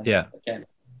often to run a camp.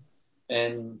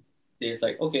 And they're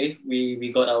like, okay,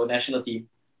 we got our national team.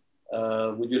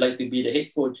 Would you like to be the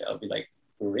head coach? I'll be like,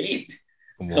 great.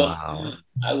 Wow. So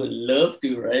I would love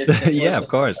to, right? Yeah, of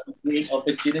course. A great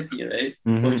opportunity, right?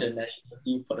 Coach a national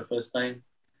team for the first time.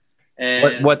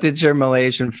 And what did your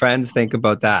Malaysian friends think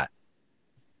about that?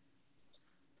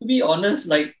 To be honest,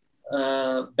 back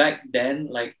then,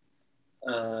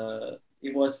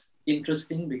 it was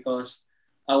interesting because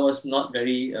I was not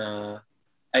very.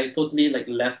 I totally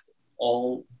left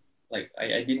all.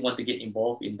 I didn't want to get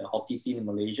involved in the hockey scene in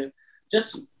Malaysia.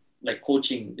 Just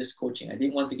coaching. I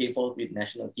didn't want to get involved with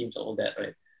national teams or all that,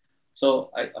 right?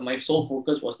 So my sole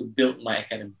focus was to build my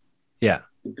academy. Yeah.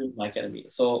 To build my academy.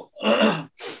 So,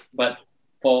 but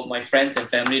for my friends and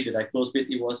family that I close with,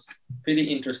 it was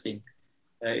pretty interesting.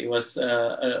 It was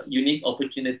a unique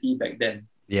opportunity back then.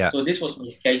 Yeah. So this was my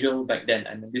schedule back then,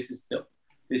 and this is the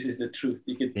truth.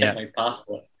 You can check my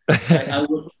passport. I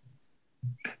would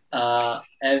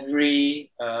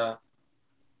every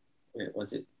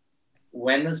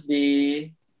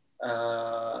Wednesday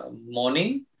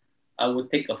morning, I would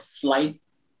take a flight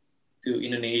to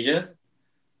Indonesia,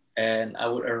 and I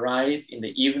would arrive in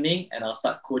the evening, and I'll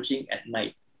start coaching at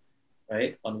night,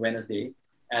 right, on Wednesday,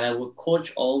 and I would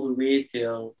coach all the way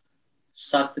till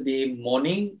Saturday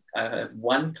morning. I have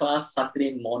one class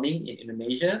Saturday morning in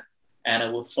Indonesia, and I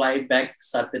would fly back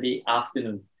Saturday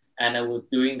afternoon, and I was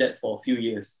doing that for a few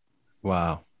years.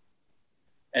 Wow.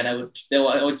 And I would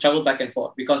travel back and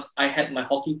forth because I had my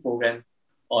hockey program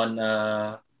on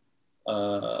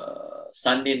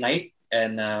Sunday night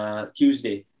and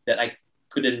Tuesday that I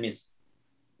couldn't miss.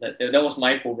 That was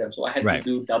my program, so I had to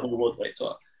do double work, right?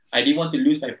 So I didn't want to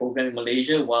lose my program in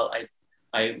Malaysia while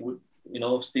I would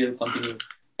still continue.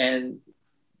 And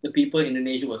the people in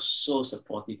Indonesia were so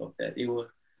supportive of that.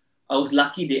 I was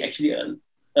lucky they actually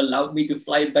allowed me to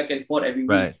fly back and forth every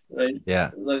week, right?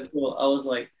 Yeah. So I was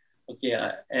like, okay,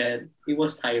 and it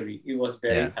was tiring. It was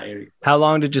very tiring. How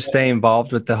long did you stay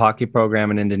involved with the hockey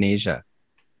program in Indonesia?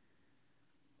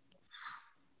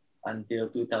 Until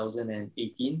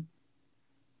 2018.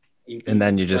 And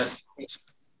then you just,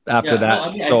 after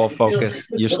that, sole focus,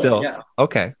 you're still,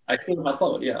 okay. I still help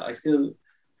out. Yeah, I still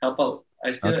help out.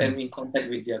 I still am in contact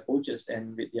with their coaches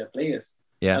and with their players.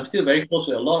 Yeah. I'm still very close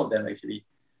with a lot of them, actually.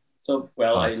 So,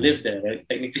 I live there, right?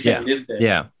 Technically, I live there.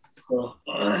 Yeah. So,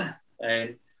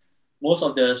 and most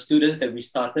of the students that we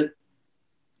started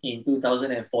in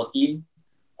 2014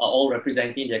 are all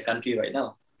representing their country right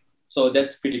now. So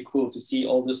that's pretty cool to see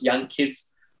all those young kids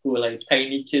who are like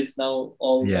tiny kids now,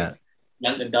 all like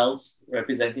young adults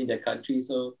representing their country.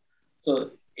 So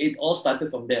it all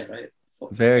started from there, right?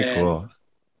 Very cool.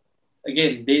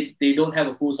 Again, they don't have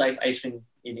a full-size ice rink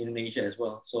in Indonesia as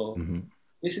well. So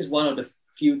this is one of the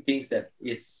few things that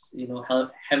is,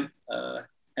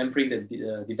 hampering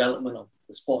the development of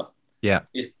the sport. Yeah.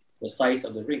 Is the size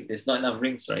of the rink. There's not enough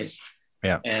rinks, right?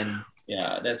 Yeah. And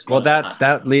that's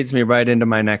that leads me right into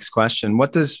my next question.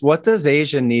 What does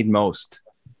Asia need most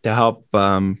to help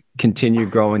continue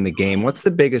growing the game? What's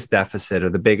the biggest deficit or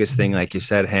the biggest thing, like you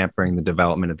said, hampering the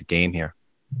development of the game here?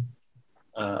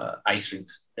 Ice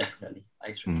rinks, definitely.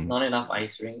 Ice rinks. Not enough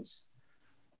ice rinks.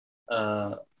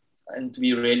 And to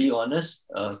be really honest,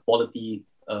 quality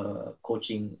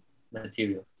coaching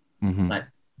material.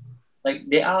 Like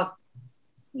there are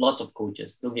lots of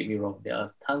coaches, don't get me wrong. There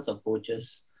are tons of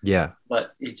coaches. Yeah.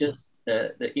 But it's just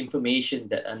the information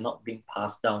that are not being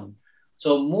passed down.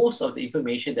 So most of the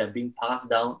information that are being passed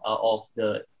down are of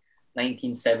the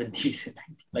 1970s,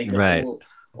 like the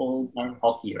old time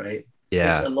hockey, right?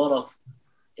 Yeah.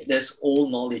 There's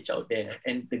old knowledge out there,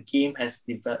 and the game has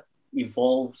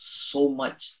evolved so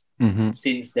much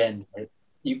since then. Right?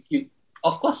 You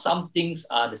of course some things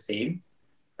are the same,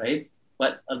 right?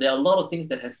 But there are a lot of things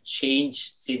that have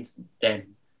changed since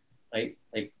then, right?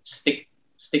 Like stick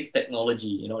technology,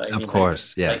 you know what I mean? Of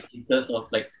course, right? Like in terms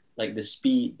of like the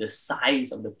speed, the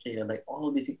size of the player, like all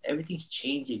of this, everything's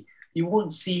changing. You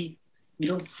don't see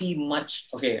much.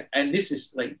 Okay, and this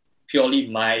is like purely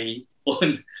my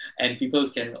own, and people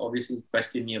can obviously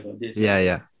question me about this.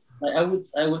 Yeah. Like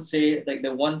I would say like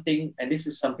the one thing, and this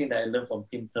is something that I learned from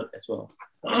Tim Turk as well.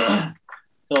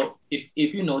 So if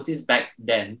you notice back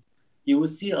then, you would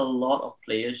see a lot of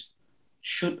players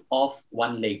shoot off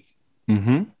one leg.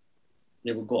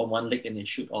 They would go on one leg and then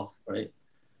shoot off, right?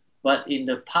 But in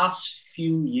the past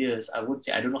few years, I would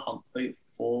say, I don't know how,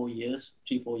 4 years,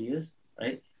 3-4 years,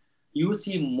 right? You will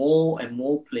see more and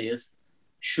more players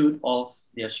shoot off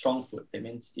their strong foot. That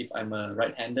means if I'm a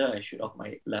right-hander, I shoot off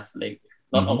my left leg,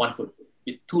 not on one foot,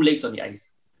 with 2 legs on the ice.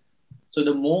 So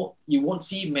the more, you won't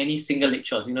see many single leg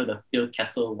shots, the Phil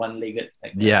Kessel one-legged.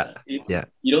 Like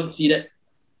you don't see that.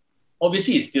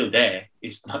 Obviously, it's still there.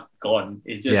 It's not gone.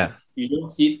 It's just, you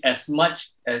don't see it as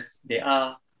much as they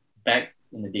are back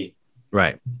in the day.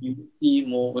 Right. You see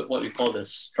more what we call the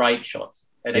stride shots.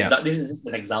 And this is just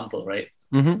an example, right?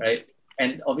 Right.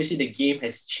 And obviously the game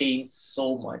has changed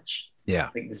so much. Yeah.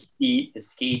 Like the speed, the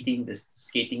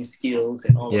skating skills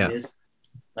and all of this.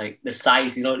 Like the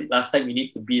size, last time you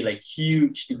need to be like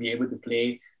huge to be able to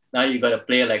play. Now you got a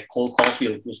player like Cole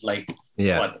Caulfield, who's like,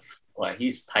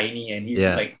 he's tiny and he's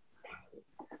like,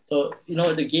 so,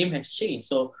 the game has changed.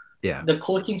 So the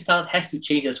coaching style has to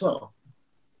change as well.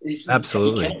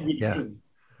 Absolutely. It can't be the same,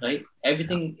 right?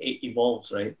 Everything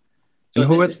evolves, right? So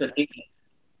this is the thing.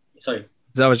 Sorry. Is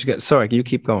that what you get? Sorry, you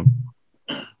keep going.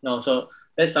 No, so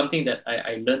that's something that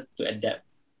I learned to adapt.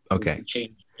 Okay. To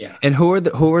change. Yeah. And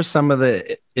who are some of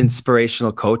the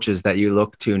inspirational coaches that you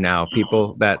look to now?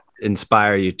 People that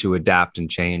inspire you to adapt and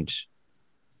change?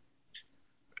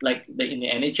 Like in the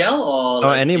NHL or?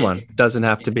 Like anyone. Doesn't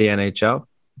have to be NHL.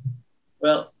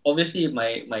 Well, obviously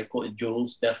my coach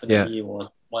Jules definitely was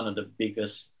one of the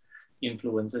biggest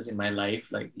influences in my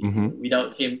life. Like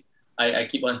without him, I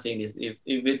keep on saying this. If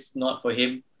it's not for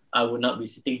him, I would not be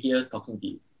sitting here talking to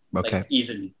you. Okay. Like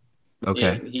easily.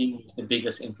 Okay. He was the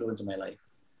biggest influence in my life.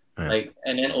 Yeah. Like,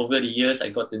 and then over the years, I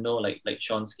got to know like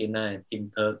Sean Skinner and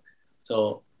Tim Turk.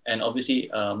 So, and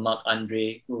obviously Mark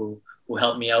Andre, who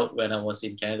helped me out when I was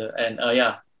in Canada. And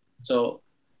so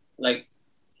like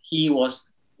he was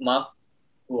Mark,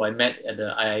 who I met at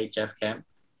the IIHF camp.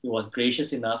 He was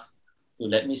gracious enough to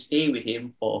let me stay with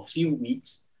him for a few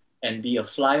weeks and be a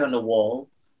fly on the wall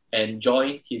and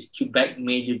join his Quebec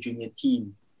Major Junior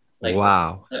team. Like,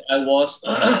 wow.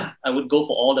 I would go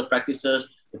for all the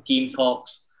practices, the team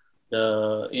talks,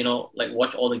 like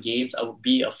watch all the games. I would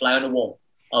be a fly on the wall.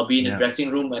 I'll be in the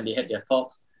dressing room when they had their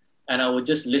talks, and I would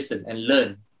just listen and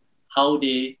learn how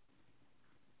they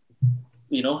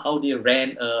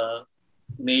ran a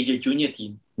major junior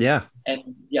team. Yeah.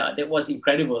 And that was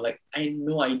incredible. Like, I had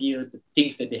no idea the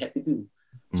things that they had to do.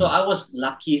 So I was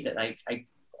lucky that I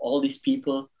all these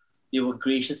people, they were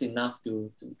gracious enough to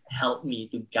help me,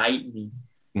 to guide me,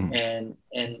 and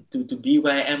to be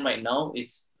where I am right now.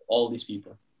 It's all these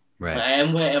people. Right. I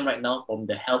am where I am right now from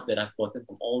the help that I've gotten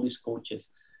from all these coaches,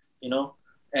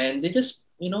 and they just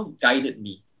guided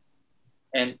me.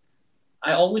 And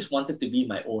I always wanted to be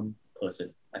my own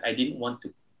person. Like, I didn't want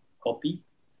to copy,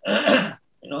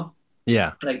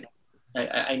 Yeah. Like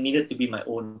I needed to be my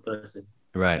own person.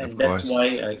 Right. And of that's course.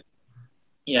 why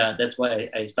that's why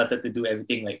I started to do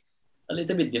everything like a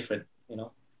little bit different.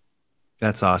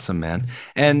 That's awesome, man.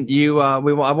 And I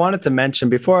wanted to mention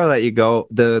before I let you go,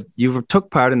 you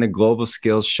took part in the Global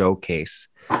Skills Showcase,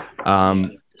 a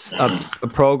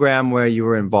program where you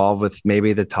were involved with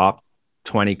maybe the top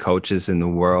 20 coaches in the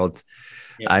world.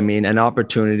 Yeah. I mean, an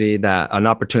opportunity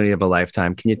of a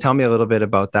lifetime. Can you tell me a little bit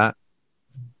about that?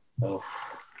 Oh,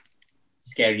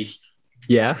 scary.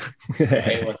 Yeah.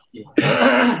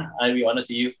 I'll be honest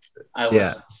with you. I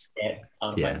was scared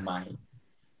out of my mind.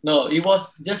 No, it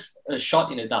was just a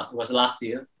shot in the dark. It was last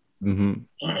year.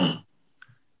 Mm-hmm.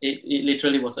 It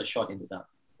literally was a shot in the dark.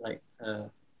 Like,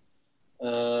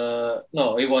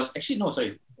 no, it was actually, no,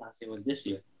 sorry. Last year was this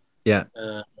year. Yeah.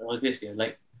 It was this year.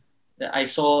 Like, I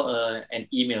saw an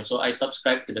email. So I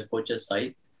subscribed to the coach's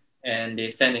site, and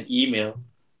they sent an email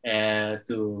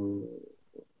to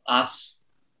ask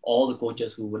all the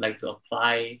coaches who would like to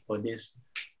apply for this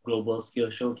Global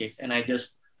Skill Showcase. And I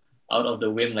just, out of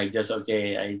the whim, I just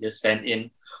sent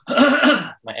in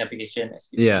my application,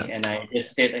 and I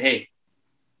just said, hey,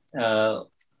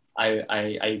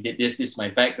 I did this is my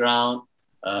background,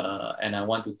 and I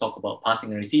want to talk about passing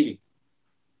and receiving.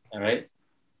 All right.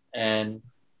 And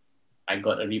I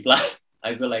got a reply.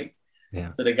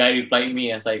 So the guy replied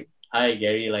me as like, hi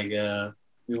Gary, like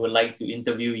we would like to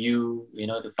interview you,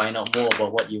 to find out more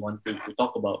about what you want to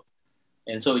talk about.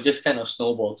 And so it just kind of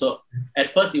snowballed. So at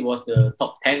first it was the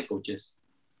top 10 coaches,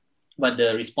 but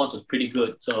the response was pretty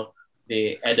good. So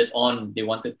they added on, they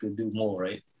wanted to do more,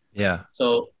 right? Yeah.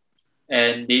 So,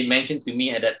 and they mentioned to me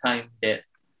at that time that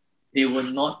there were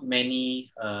not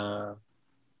many,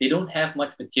 they don't have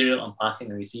much material on passing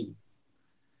and receiving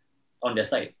on their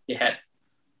site. They had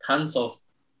tons of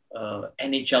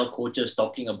NHL coaches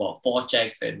talking about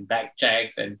forechecks and back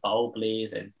checks and power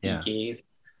plays and PKs,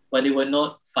 but they were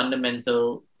not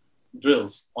fundamental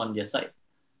drills on their site.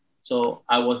 So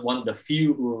I was one of the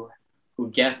few who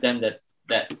gave them that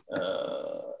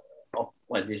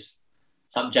this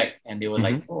subject, and they were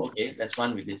like, oh, okay, let's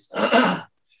run with this.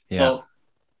 So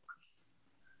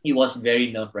it was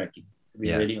very nerve-wracking, to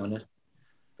be really honest,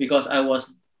 because I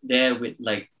was there with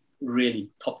like really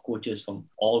top coaches from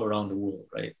all around the world,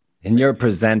 right? And you're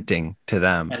presenting to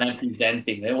them. And I'm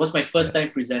presenting. It was my first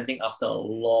time presenting after a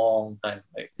long time.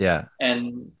 Right? Yeah.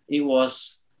 And it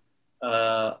was,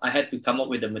 I had to come up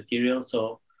with the material.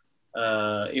 So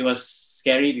it was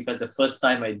scary because the first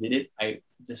time I did it, I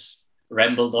just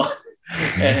rambled on.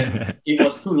 And it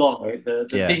was too long, right? The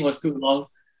thing was too long.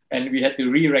 And we had to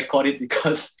re-record it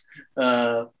because,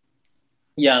 I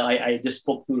just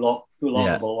spoke too long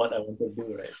about what I wanted to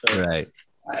do, right? So, right.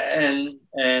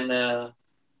 And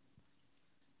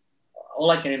all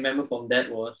I can remember from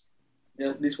that was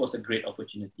this was a great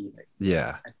opportunity. Like,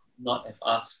 I could not have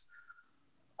asked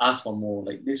for more.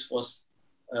 Like, this was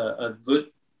a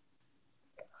good,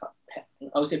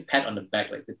 I would say, pat on the back,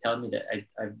 like to tell me that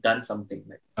I've done something.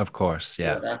 Like, of course,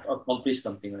 I've accomplished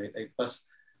something, right? Like, because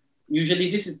usually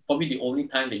this is probably the only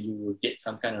time that you will get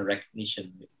some kind of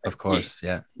recognition. Like, of course,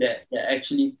 there are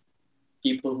actually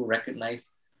people who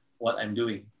recognize what I'm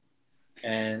doing.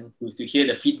 And to hear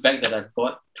the feedback that I've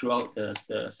got throughout the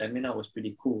seminar was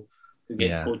pretty cool, to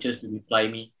get coaches to reply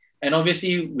me. And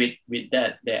obviously with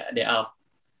that, there are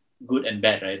good and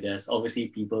bad, right? There's obviously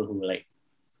people who like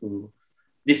who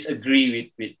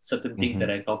disagree with certain things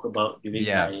that I talk about during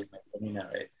my seminar,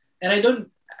 right? And I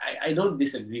don't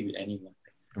disagree with anyone.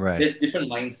 Right. There's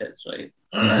different mindsets, right?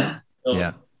 So,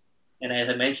 Yeah. And as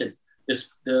I mentioned,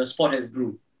 the sport has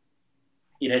grew.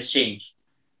 It has changed,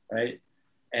 right?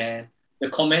 And the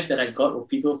comments that I got were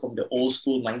people from the old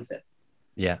school mindset.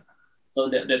 Yeah. So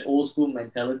that old school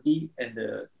mentality and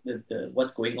the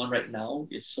what's going on right now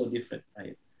is so different,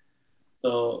 right?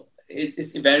 So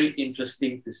it's very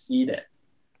interesting to see that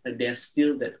there's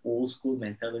still that old school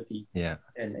mentality,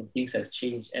 and things have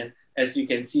changed. And as you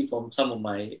can see from some of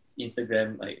my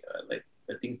Instagram, like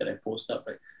the things that I post up,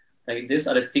 right, like these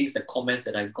are the things, the comments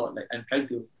that I got. Like I'm trying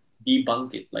to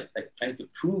debunk it, like trying to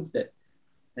prove that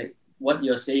like what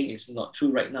you're saying is not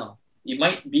true right now. It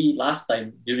might be last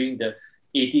time during the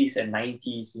 80s and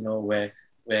 90s,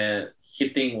 where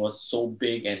hitting was so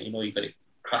big and you got to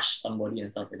crush somebody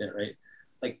and stuff like that, right?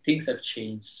 Like things have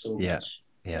changed so much.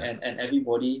 Yeah. And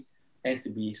everybody tends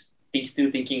to be still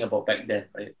thinking about back then,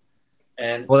 right?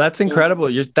 And well, that's incredible.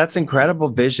 That's incredible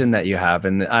vision that you have,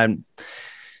 and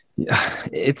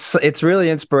it's really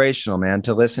inspirational, man,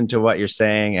 to listen to what you're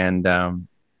saying and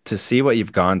to see what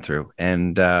you've gone through.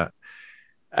 And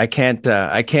I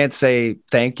can't say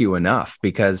thank you enough,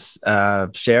 because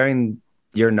sharing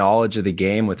your knowledge of the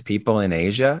game with people in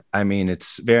Asia, I mean,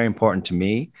 it's very important to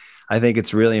me. I think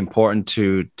it's really important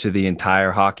to the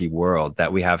entire hockey world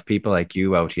that we have people like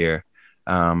you out here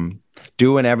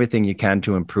doing everything you can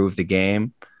to improve the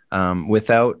game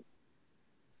without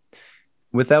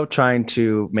trying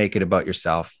to make it about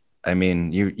yourself. I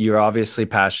mean, you're obviously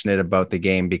passionate about the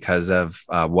game because of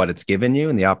what it's given you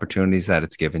and the opportunities that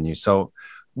it's given you. So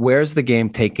where's the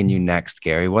game taking you next,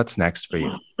 Gary? What's next for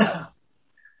you?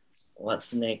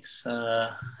 What's next?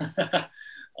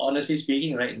 Honestly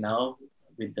speaking, right now,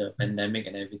 with the pandemic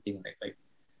and everything, like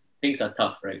things are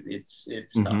tough, right? It's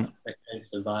tough. Like trying to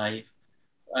survive.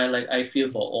 I feel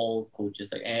for all coaches,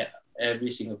 like every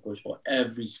single coach for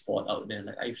every sport out there.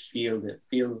 Like I feel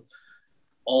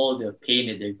all the pain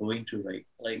that they're going through, right?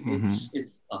 Like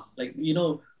it's tough. Like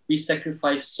we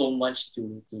sacrifice so much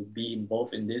to be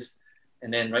involved in this,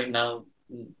 and then right now,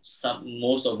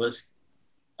 most of us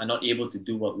are not able to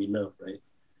do what we love, right?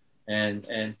 And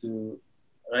to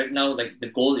right now, like the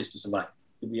goal is to survive.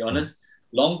 To be honest,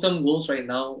 long-term goals right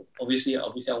now, obviously, I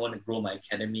want to grow my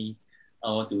academy. I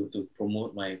want to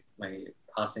promote my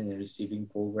passing and receiving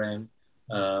program,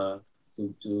 to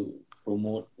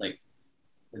promote like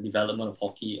the development of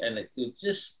hockey, and like to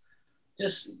just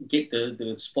get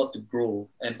the sport to grow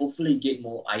and hopefully get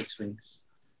more ice rinks.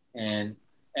 And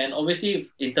obviously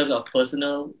in terms of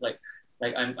personal, like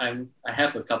I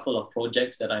have a couple of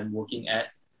projects that I'm working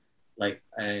at. Like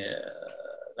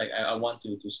I want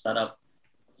to start up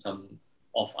some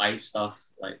off ice stuff,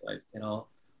 like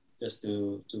just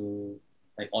to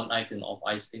like on ice and off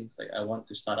ice things. Like I want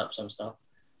to start up some stuff.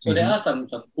 So there are some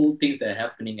cool things that are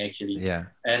happening actually. Yeah.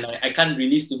 And I can't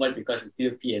release too much because it's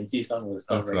still PNC, some of the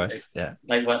stuff, of right? Course. Yeah.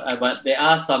 Like but there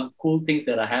are some cool things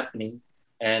that are happening,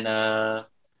 and I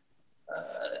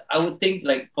would think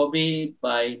like probably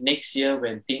by next year,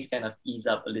 when things kind of ease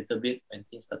up a little bit, when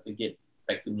things start to get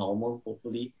back to normal,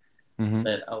 hopefully,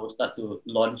 that I will start to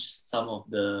launch some of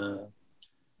the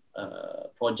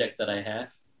projects that I have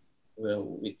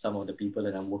with some of the people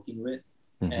that I'm working with.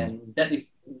 And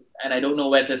I don't know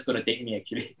where that's going to take me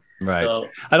actually. Right. So,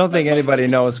 I don't think anybody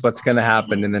knows what's going to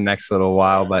happen in the next little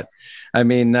while, but I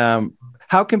mean,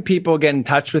 how can people get in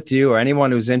touch with you, or anyone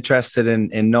who's interested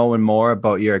in knowing more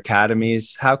about your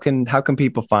academies? How can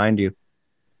people find you?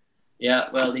 Yeah,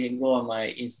 well, they can go on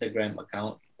my Instagram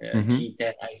account,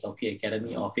 G10 Ice Hockey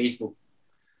Academy, or Facebook,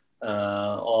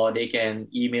 or they can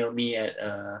email me at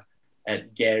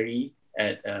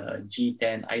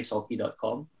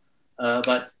gary@g10icehockey.com.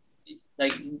 But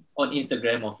like on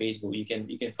Instagram or Facebook, you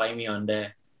can find me on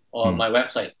there, or my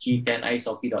website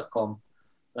g10icehockey.com.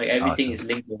 Like everything is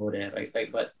linked over there, right? Like,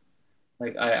 but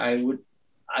like I would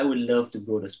love to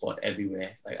grow the sport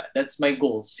everywhere. Like that's my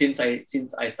goal since I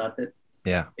started.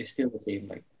 Yeah, it's still the same.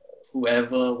 Like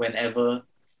whenever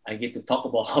I get to talk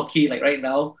about hockey, like right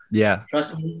now. Yeah,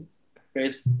 trust me,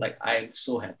 Chris. Like I'm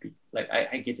so happy. Like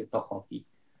I get to talk hockey.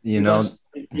 Because,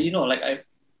 like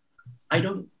I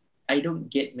don't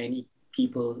get many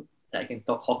people that I can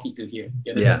talk hockey to here.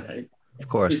 You understand, right? Of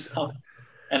course.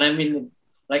 And I'm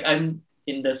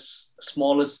in the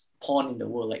smallest pond in the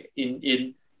world. Like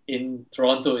in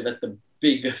Toronto, that's the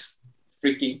biggest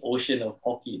freaking ocean of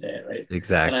hockey there, right?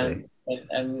 Exactly. And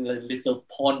I'm a little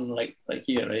pond like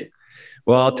here, right?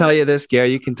 Well, I'll tell you this,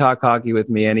 Gary, you can talk hockey with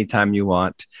me anytime you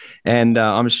want. And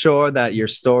I'm sure that your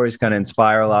story is going to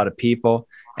inspire a lot of people.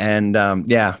 And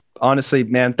honestly,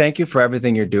 man, thank you for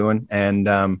everything you're doing. And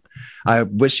I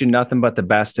wish you nothing but the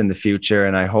best in the future.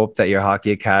 And I hope that your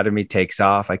hockey academy takes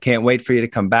off. I can't wait for you to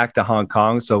come back to Hong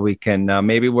Kong so we can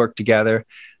maybe work together.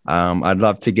 I'd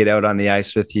love to get out on the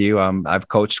ice with you. I've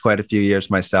coached quite a few years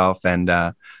myself, and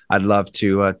I'd love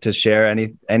to share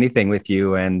anything with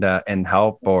you and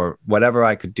help or whatever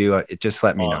I could do. Just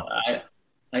let me know.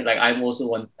 I'm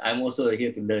also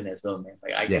here to learn as well, man.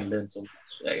 Like I can learn so much.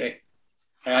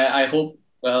 I hope.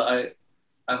 Well,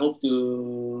 I hope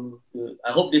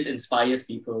I hope this inspires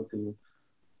people to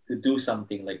do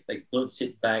something. Like don't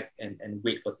sit back and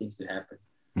wait for things to happen.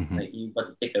 Mm-hmm. Like you got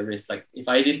to take a risk. Like if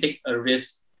I didn't take a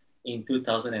risk in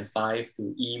 2005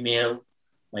 to email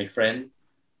my friend,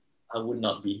 I would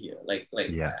not be here. Like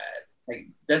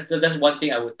that's one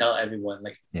thing I would tell everyone.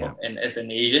 And as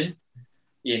an Asian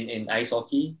in ice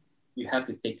hockey, you have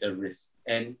to take a risk,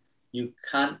 and you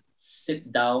can't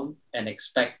sit down and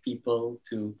expect people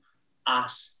to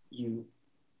ask you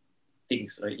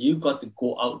things. Right? You got to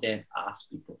go out there and ask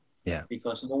people. Yeah.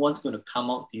 Because no one's going to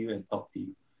come out to you and talk to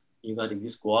you. You got to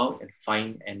just go out and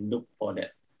find and look for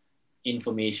that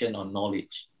information or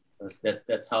knowledge.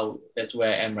 That's where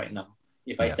I am right now.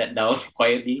 If I sat down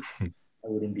quietly, I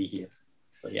wouldn't be here.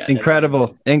 So,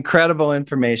 incredible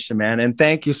information, man. And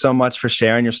thank you so much for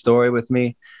sharing your story with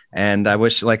me. And I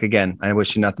wish you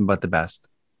nothing but the best.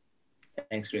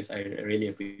 Thanks, Chris. I really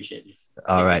appreciate this.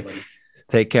 All right.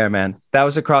 Take care, man. That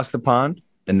was Across the Pond,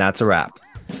 and that's a wrap.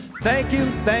 Thank you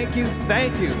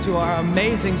to our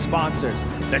amazing sponsors,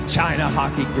 the China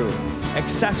Hockey Group,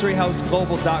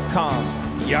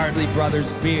 AccessoryHouseGlobal.com, Yardley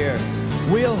Brothers Beer,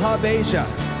 Wheel Hub Asia,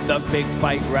 The Big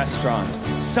Bite Restaurant,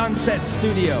 Sunset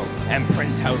Studio, and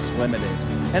Print House Limited.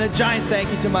 And a giant thank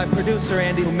you to my producer,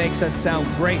 Andy, who makes us sound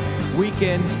great week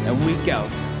in and week out.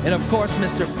 And of course,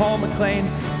 Mr. Paul McLean,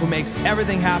 who makes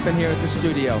everything happen here at the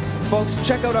studio. Folks,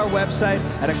 check out our website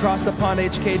at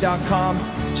acrossthepondhk.com.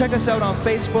 Check us out on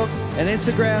Facebook and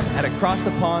Instagram at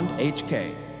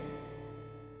AcrossThePondHK.